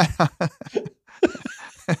because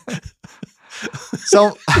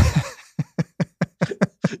so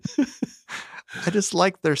I just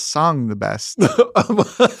like their song the best.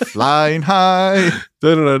 Flying high. No.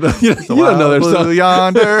 You don't know their song.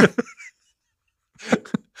 Yonder.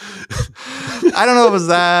 I don't know if it was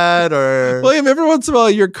that or William. Every once in a while,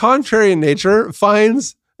 your contrarian nature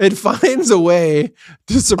finds a way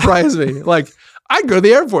to surprise me. Like, I'd go to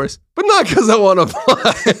the Air Force, but not because I want to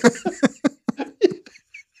fly.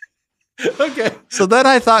 Okay. So then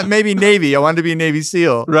I thought maybe Navy. I wanted to be a Navy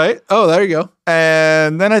SEAL. Right. Oh, there you go.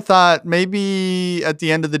 And then I thought maybe at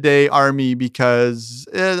the end of the day, Army, because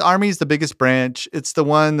Army is the biggest branch. It's the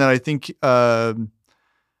one that I think, one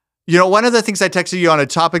of the things I texted you on a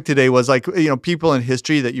topic today was like, people in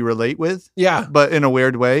history that you relate with. Yeah. But in a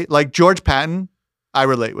weird way. Like George Patton, I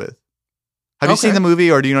relate with. Have you seen the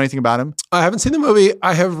movie or do you know anything about him? I haven't seen the movie.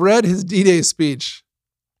 I have read his D-Day speech.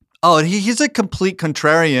 Oh, he's a complete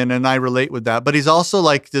contrarian, and I relate with that. But he's also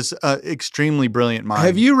like this extremely brilliant mind.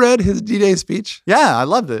 Have you read his D-Day speech? Yeah, I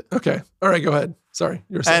loved it. Okay. All right, go ahead. Sorry.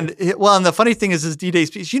 You were saying. And the funny thing is his D-Day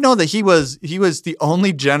speech, you know that he was the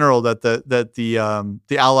only general that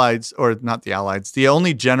the Allies, or not the Allies, the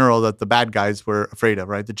only general that the bad guys were afraid of,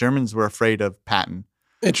 right? The Germans were afraid of Patton.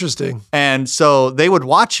 Interesting. And so they would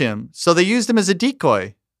watch him. So they used him as a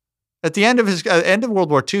decoy. At the end of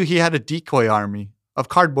World War II, he had a decoy army of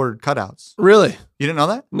cardboard cutouts. Really? You didn't know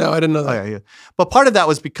that? No, I didn't know that. Oh, yeah. But part of that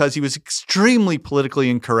was because he was extremely politically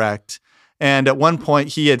incorrect. And at one point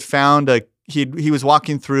he had found he was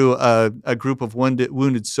walking through a group of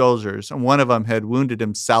wounded soldiers, and one of them had wounded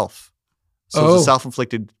himself. So it was a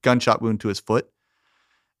self-inflicted gunshot wound to his foot.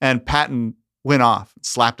 And Patton went off,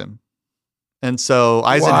 slapped him. And so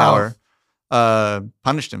Eisenhower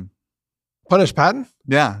punished him. Punished Patton?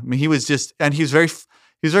 Yeah. I mean, he was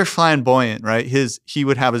very flamboyant, right? He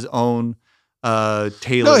would have his own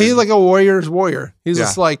tailored. No, he's like a warrior's warrior. He's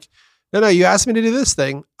just like, no, you asked me to do this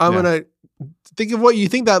thing. I'm going to think of what you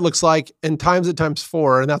think that looks like and times it times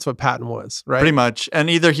 4. And that's what Patton was, right? Pretty much. And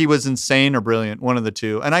either he was insane or brilliant, one of the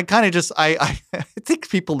two. And I kind of just, I think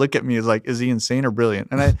people look at me as like, is he insane or brilliant?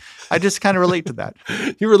 And I just kind of relate to that.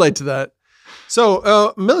 You relate to that.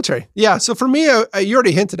 So military. Yeah. So for me, you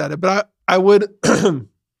already hinted at it, but I would, I'm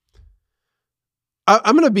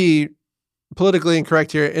going to be politically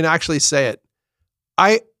incorrect here and actually say it.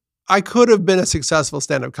 I could have been a successful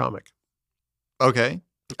stand-up comic. Okay.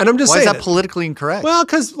 And I'm just saying. Why is that politically incorrect? Well,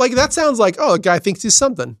 because like that sounds like, a guy thinks he's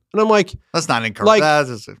something. And I'm like, that's not incorrect.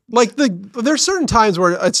 There's certain times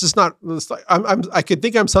where it's just not, I could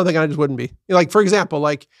think I'm something and I just wouldn't be. Like, for example,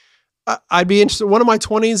 like I'd be interested, one of my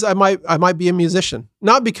 20s, I might be a musician.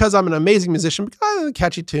 Not because I'm an amazing musician, because I have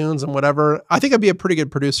catchy tunes and whatever. I think I'd be a pretty good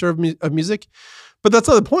producer of music. But that's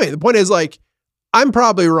not the point. The point is like, I'm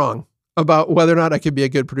probably wrong about whether or not I could be a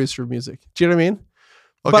good producer of music. Do you know what I mean?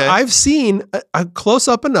 Okay. But I've seen a close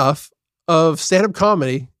up enough of stand-up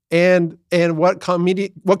comedy and what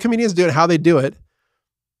comedians do and how they do it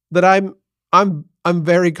that I'm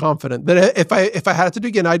very confident that if I had it to do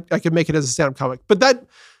again, I could make it as a stand-up comic. But that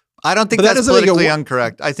I don't think that's politically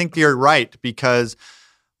incorrect. I think you're right, because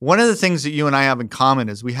one of the things that you and I have in common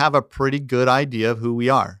is we have a pretty good idea of who we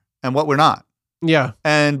are and what we're not. Yeah.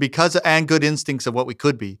 And good instincts of what we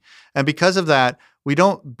could be. And because of that, we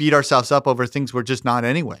don't beat ourselves up over things we're just not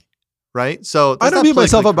anyway. Right? So I don't beat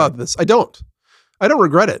myself up about this. I don't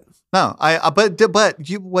regret it. No, but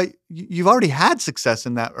you've already had success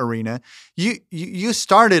in that arena. You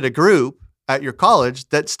started a group at your college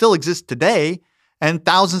that still exists today, and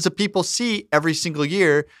thousands of people see every single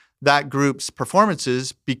year that group's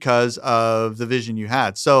performances because of the vision you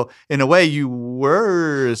had. So in a way, you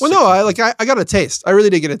were. Well, no, I got a taste. I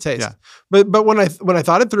really did get a taste. Yeah. But when I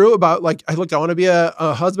thought it through about like, I want to be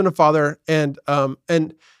a husband and father, and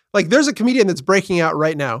Like there's a comedian that's breaking out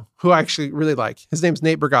right now who I actually really like. His name's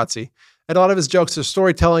Nate Bargatze. And a lot of his jokes are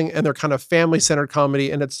storytelling and they're kind of family-centered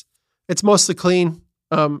comedy. And it's mostly clean.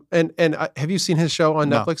 Have you seen his show on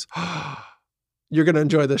No. Netflix? You're going to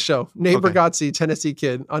enjoy this show. Nate Okay. Bargatze, Tennessee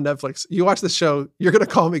Kid on Netflix. You watch the show, you're going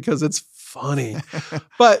to call me because it's funny.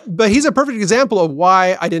 but he's a perfect example of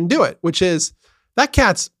why I didn't do it, which is that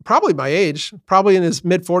cat's probably my age, probably in his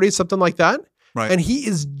mid 40s, something like that. Right. And he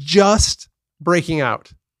is just breaking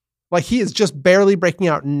out. Like he is just barely breaking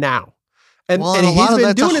out now. And he's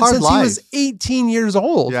been doing it since he was 18 years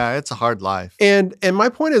old. Yeah, it's a hard life. And my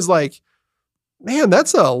point is like, man,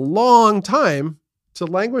 that's a long time to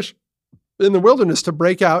languish in the wilderness to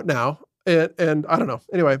break out now. And I don't know.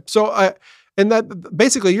 Anyway, so that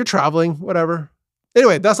basically you're traveling, whatever.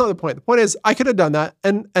 Anyway, that's not the point. The point is I could have done that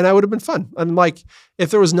and I would have been fun. And like,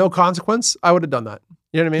 if there was no consequence, I would have done that.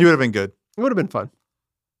 You know what I mean? You would have been good. It would have been fun.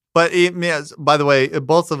 But by the way,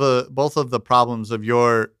 both of the problems of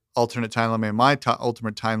your alternate timeline and my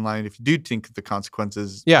ultimate timeline, if you do think of the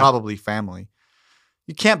consequences, probably family.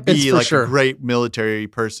 You can't be like a great military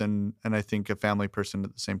person and I think a family person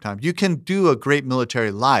at the same time. You can do a great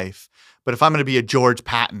military life, but if I'm going to be a George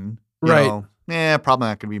Patton, you know, probably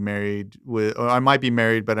not going to be married with, or I might be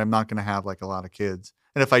married, but I'm not going to have like a lot of kids.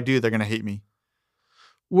 And if I do, they're going to hate me.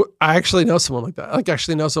 I actually know someone like that. I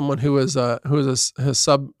actually know someone who was a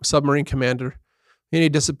submarine commander, and he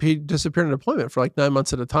disappeared in deployment for like 9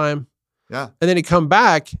 months at a time. Yeah, and then he'd come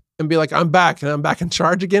back and be like, "I'm back, and I'm back in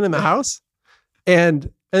charge again in the house." And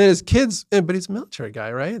then his kids, but he's a military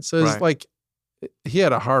guy, right? So it's like he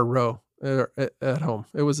had a hard row at home.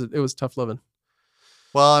 It was tough living.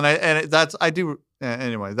 Well,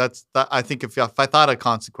 anyway. I think if I thought of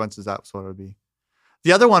consequences, that's what it would be.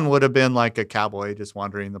 The other one would have been like a cowboy just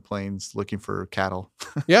wandering the plains looking for cattle.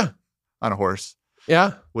 Yeah. On a horse.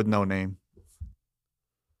 Yeah. With no name.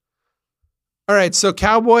 All right. So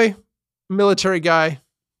cowboy, military guy.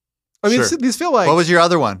 I mean, these feel like. What was your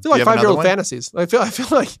other one? I feel like 5-year-old fantasies. I feel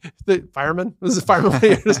like the fireman. This is fireman.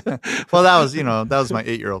 Well, that was my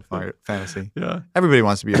 8-year-old fantasy. Yeah. Everybody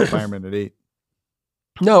wants to be a fireman at 8.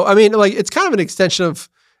 No, I mean, like it's kind of an extension of.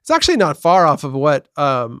 It's actually not far off of what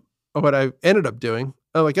I ended up doing.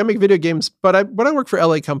 Like I make video games, but I work for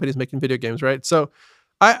LA companies making video games, right? So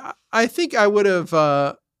I think I would have.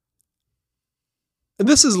 And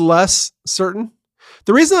this is less certain.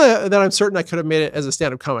 The reason that I'm certain I could have made it as a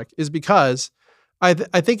stand-up comic is because I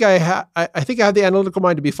think I have the analytical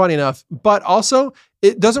mind to be funny enough, but also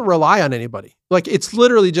it doesn't rely on anybody. Like it's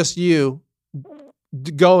literally just you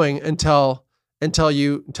going until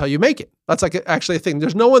you make it. That's like actually a thing.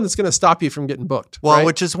 There's no one that's going to stop you from getting booked. Well, right?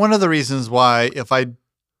 Which is one of the reasons why, if I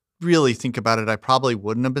really think about it, I probably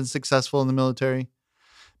wouldn't have been successful in the military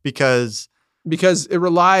because it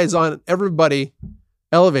relies on everybody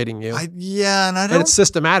elevating you. And it's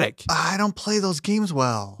systematic. I don't play those games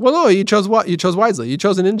well. Well, no, you chose wisely. You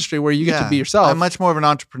chose an industry where you get to be yourself. I'm much more of an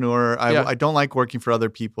entrepreneur. I don't like working for other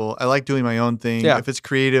people. I like doing my own thing. Yeah. If it's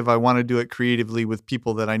creative, I want to do it creatively with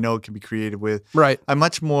people that I know can be creative with. Right. I'm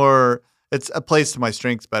much more. It's a place to my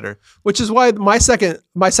strengths better. Which is why my second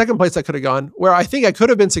place I could have gone, where I think I could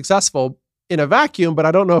have been successful in a vacuum, but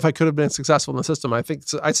I don't know if I could have been successful in the system. I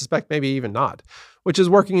suspect maybe even not. Which is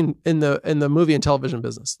working in the movie and television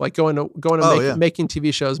business, like going to making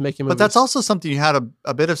TV shows, making movies. But that's also something you had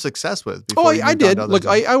a bit of success with. I did. Look,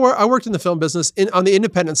 I worked in the film business on the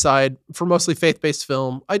independent side for mostly faith-based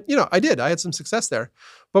film. I did. I had some success there.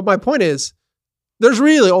 But my point is, there's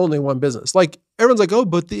really only one business. Like everyone's like, oh,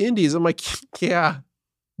 but the indies. I'm like, yeah,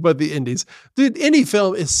 but the indies. Dude, indie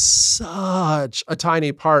film is such a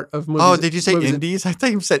tiny part of movies. Oh, did you say indies? I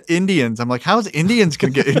thought you said Indians. I'm like, how is Indians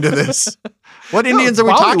going to get into this? What Indians are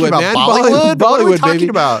we talking about? Man. Bollywood? What are we talking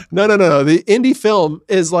about? No. The indie film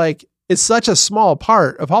is such a small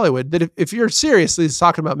part of Hollywood that if you're seriously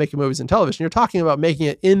talking about making movies and television, you're talking about making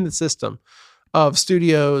it in the system of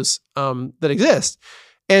studios that exist.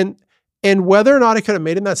 And whether or not it could have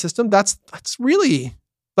made in that system,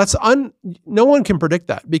 no one can predict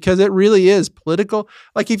that because it really is political.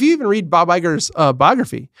 Like if you even read Bob Iger's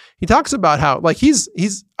biography, he talks about how like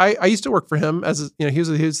I used to work for him as he was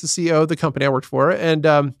the CEO of the company I worked for,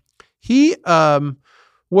 and he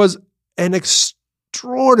was an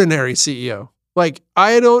extraordinary CEO. Like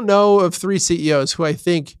I don't know of 3 CEOs who I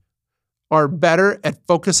think are better at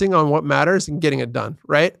focusing on what matters and getting it done,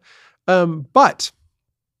 right?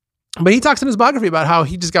 But he talks in his biography about how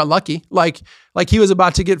he just got lucky. Like he was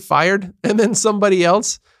about to get fired, and then somebody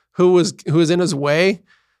else who was in his way,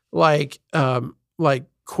 like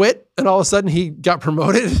quit, and all of a sudden he got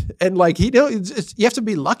promoted. And you have to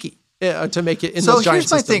be lucky to make it in those giant systems.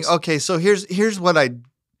 So here's my thing. Okay, so here's what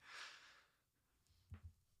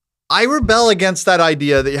I rebel against that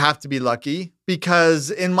idea that you have to be lucky because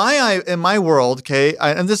in my world, okay,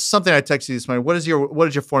 and this is something I texted you this morning. What is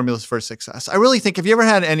your formulas for success? I really think, have you ever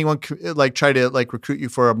had anyone like try to like recruit you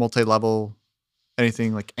for a multi-level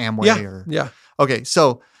anything like Amway or yeah. Okay,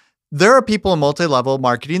 so there are people in multi-level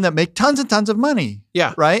marketing that make tons and tons of money.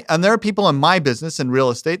 Yeah. Right? And there are people in my business in real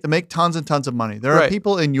estate that make tons and tons of money. There are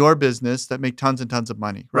people in your business that make tons and tons of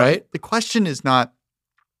money. Right? The question is not,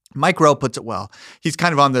 Mike Rowe puts it well. He's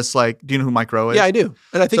kind of on this like, do you know who Mike Rowe is? Yeah, I do.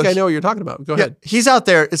 And I think I know what you're talking about. Go ahead. He's out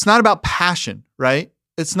there. It's not about passion, right?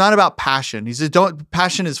 It's not about passion. He said,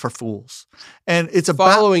 passion is for fools. And it's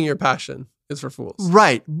about following your passion is for fools.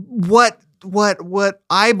 Right. What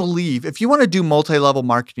I believe, if you want to do multi-level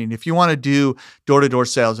marketing, if you want to do door-to-door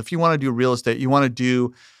sales, if you want to do real estate, you want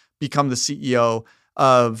to become the CEO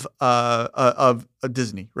of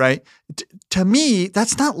Disney, right? To me,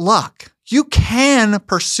 that's not luck. You can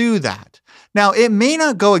pursue that. Now, it may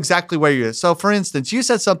not go exactly where you are. So, for instance, you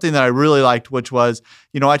said something that I really liked, which was,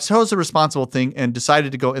 I chose a responsible thing and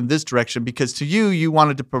decided to go in this direction because to you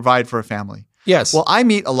wanted to provide for a family. Yes. Well, I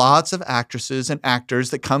meet lots of actresses and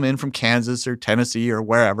actors that come in from Kansas or Tennessee or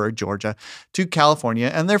wherever, Georgia, to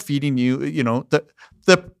California, and they're feeding you,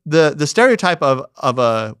 the stereotype of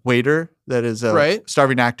a waiter that is a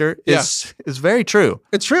starving actor is very true.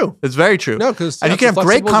 It's true. It's very true. No, because and you can have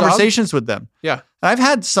great conversations with them. Yeah. And I've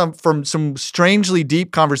had some strangely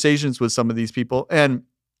deep conversations with some of these people, and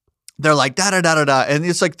they're like, da-da-da-da-da. And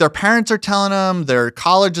it's like their parents are telling them, their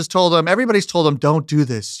college has told them, everybody's told them, don't do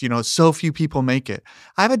this. So few people make it.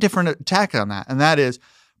 I have a different attack on that. And that is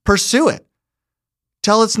pursue it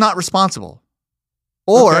till it's not responsible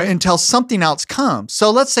or until something else comes. So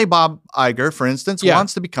let's say Bob Iger, for instance,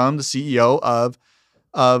 wants to become the CEO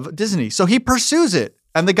of Disney. So he pursues it.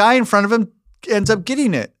 And the guy in front of him ends up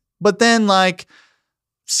getting it. But then like,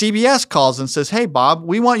 CBS calls and says, hey, Bob,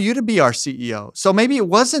 we want you to be our CEO. So maybe it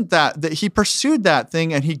wasn't that he pursued that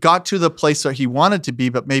thing and he got to the place that he wanted to be,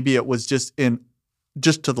 but maybe it was just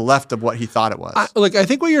to the left of what he thought it was. I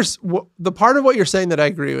think the part of what you're saying that I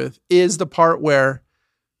agree with is the part where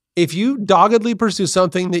if you doggedly pursue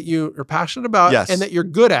something that you are passionate about and that you're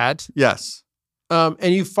good at,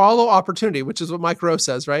 and you follow opportunity, which is what Mike Rowe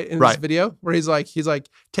says, right? In his video where he's like,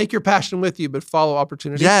 take your passion with you, but follow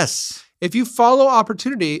opportunity. Yes. If you follow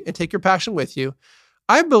opportunity and take your passion with you,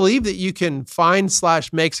 I believe that you can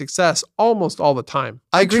find/make success almost all the time.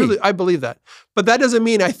 I agree. I believe that. But that doesn't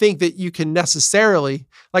mean I think that you can necessarily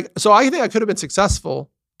so I think I could have been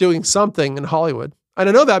successful doing something in Hollywood. And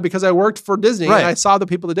I know that because I worked for Disney and I saw the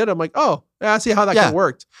people that did it. I'm like, oh, I see how that could have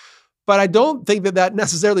worked. But I don't think that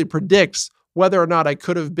necessarily predicts whether or not I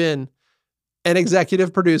could have been an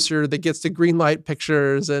executive producer that gets to greenlight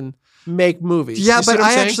pictures and make movies. Yeah, but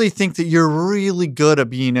I actually think that you're really good at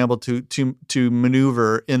being able to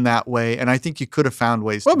maneuver in that way, and I think you could have found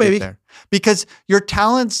ways to get there. Because your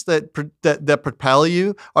talents that propel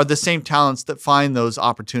you are the same talents that find those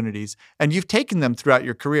opportunities, and you've taken them throughout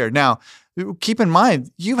your career. Now, keep in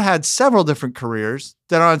mind, you've had several different careers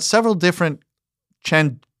that are on several different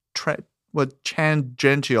what's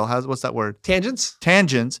that word?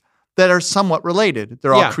 Tangents that are somewhat related.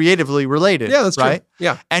 They're all creatively related. Yeah, that's right. True.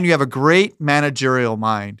 Yeah. And you have a great managerial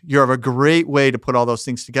mind. You have a great way to put all those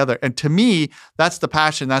things together. And to me, that's the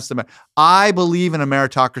passion. I believe in a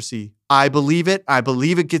meritocracy. I believe it. I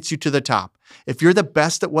believe it gets you to the top. If you're the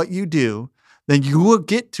best at what you do, then you will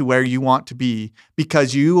get to where you want to be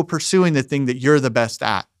because you are pursuing the thing that you're the best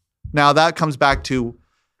at. Now that comes back to,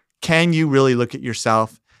 can you really look at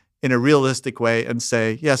yourself in a realistic way and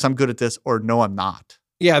say, yes, I'm good at this, or no, I'm not?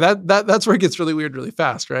 Yeah, that's where it gets really weird really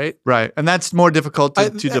fast, right? Right. And that's more difficult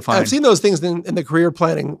to define. I've seen those things in the career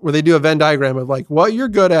planning where they do a Venn diagram of like what you're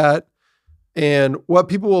good at and what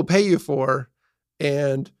people will pay you for.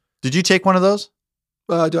 And did you take one of those?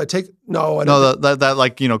 Do I take? No, I don't. No, that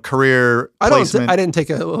like, career placement. I didn't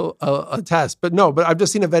take a test, but I've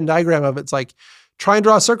just seen a Venn diagram of it. It's like try and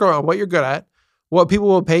draw a circle around what you're good at, what people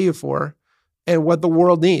will pay you for, and what the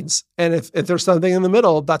world needs. And if there's something in the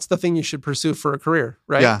middle, that's the thing you should pursue for a career,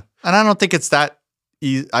 right? Yeah. And I don't think it's that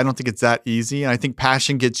easy. And I think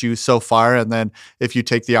passion gets you so far. And then if you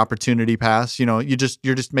take the opportunity pass, you're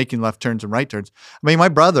just making left turns and right turns. I mean, my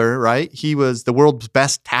brother, right? He was the world's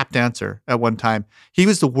best tap dancer at one time. He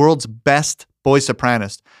was the world's best boy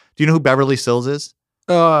sopranoist. Do you know who Beverly Sills is?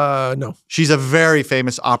 No. She's a very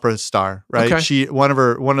famous opera star, right? Okay. One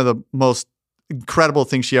of the most incredible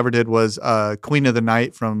thing she ever did was Queen of the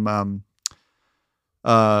Night from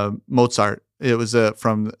Mozart. It was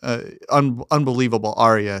from unbelievable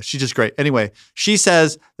aria. She's just great. Anyway, she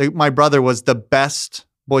says that my brother was the best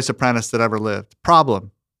boy sopranoist that ever lived.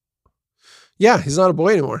 Problem. Yeah, he's not a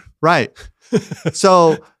boy anymore. Right.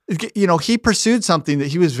 So, he pursued something that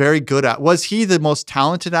he was very good at. Was he the most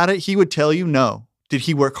talented at it? He would tell you no. Did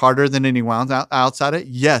he work harder than anyone else at it?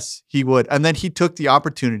 Yes, he would. And then he took the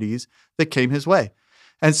opportunities that came his way.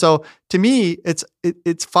 And so to me,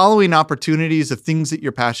 it's following opportunities of things that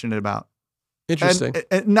you're passionate about. Interesting.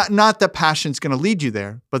 And not that passion's going to lead you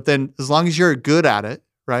there, but then as long as you're good at it,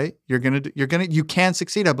 right? You can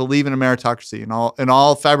succeed. I believe in a meritocracy in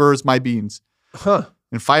all fibers of my beings. Huh.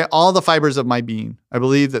 And all the fibers of my being. I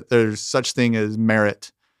believe that there's such thing as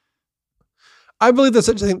merit. I believe there's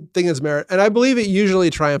such a thing as merit, and I believe it usually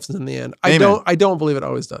triumphs in the end. Amen. I don't believe it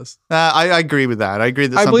always does. I agree with that. I agree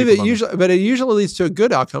that I some believe people it usually, but it usually leads to a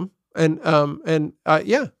good outcome. And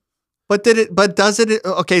yeah. But does it?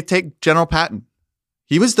 Okay, take General Patton.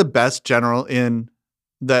 He was the best general in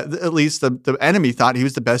at least the enemy thought he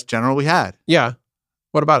was the best general we had. Yeah.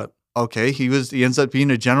 What about it? Okay, he ends up being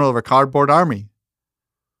a general of a cardboard army.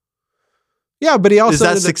 Yeah, but he also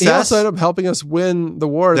ended success? up helping us win the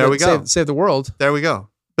war. There we go. Save the world. There we go.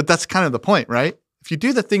 But that's kind of the point, right? If you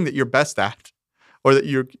do the thing that you're best at, or that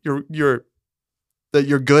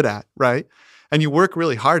you're good at, right, and you work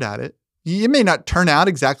really hard at it, it may not turn out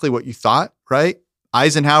exactly what you thought, right?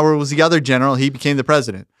 Eisenhower was the other general; he became the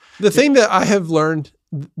president. The thing that I have learned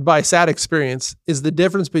by sad experience is the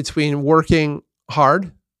difference between working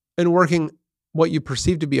hard and working what you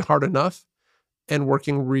perceive to be hard enough, and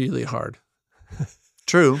working really hard.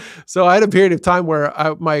 True. So I had a period of time where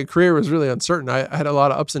my career was really uncertain. I had a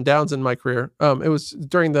lot of ups and downs in my career. It was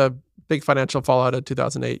during the big financial fallout of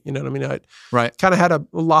 2008. You know what I mean? I kind of had a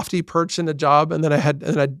lofty perch in a job, and then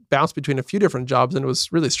I bounced between a few different jobs, and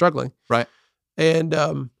was really struggling. Right. And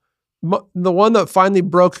the one that finally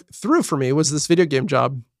broke through for me was this video game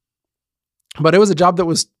job, but it was a job that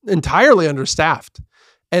was entirely understaffed,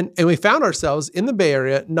 and we found ourselves in the Bay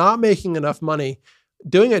Area not making enough money,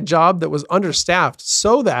 doing a job that was understaffed,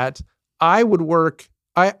 so that I would work.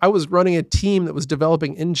 I was running a team that was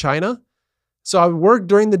developing in China. So I would work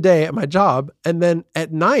during the day at my job. And then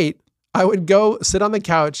at night, I would go sit on the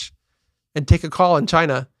couch and take a call in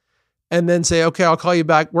China and then say, okay, I'll call you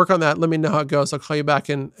back. Work on that. Let me know how it goes. I'll call you back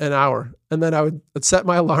in an hour. And then I would set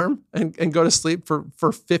my alarm and go to sleep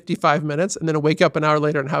for 55 minutes and then wake up an hour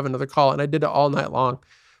later and have another call. And I did it all night long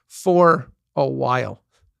for a while.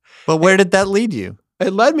 But where did that lead you?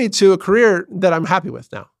 It led me to a career that I'm happy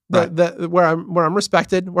with now. Right. Where I'm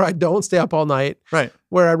respected, where I don't stay up all night, right?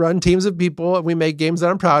 Where I run teams of people and we make games that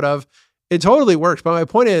I'm proud of. It totally works. But my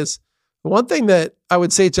point is, one thing that I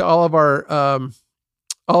would say to all of our,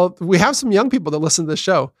 we have some young people that listen to this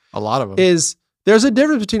show. A lot of them. Is there's a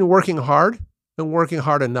difference between working hard and working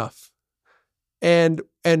hard enough, and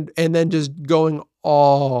then just going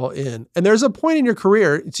all in. And there's a point in your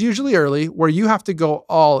career, it's usually early, where you have to go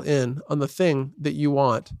all in on the thing that you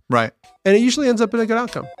want. Right. And it usually ends up in a good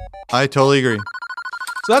outcome. I totally agree.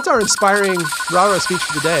 So that's our inspiring rah-rah speech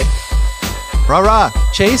for the day. Rah-rah.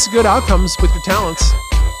 Chase good outcomes with your talents.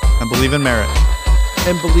 And believe in merit.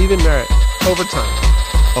 And believe in merit over time.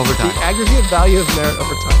 Over time. The aggregate value of merit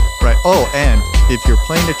over time. Right. Oh, and if you're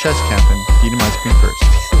playing a chess champion, feed him ice cream first.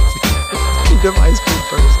 Feed him ice cream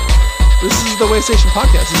first. This is the Way Station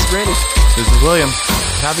Podcast. This is Randy. This is William.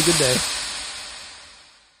 Have a good day.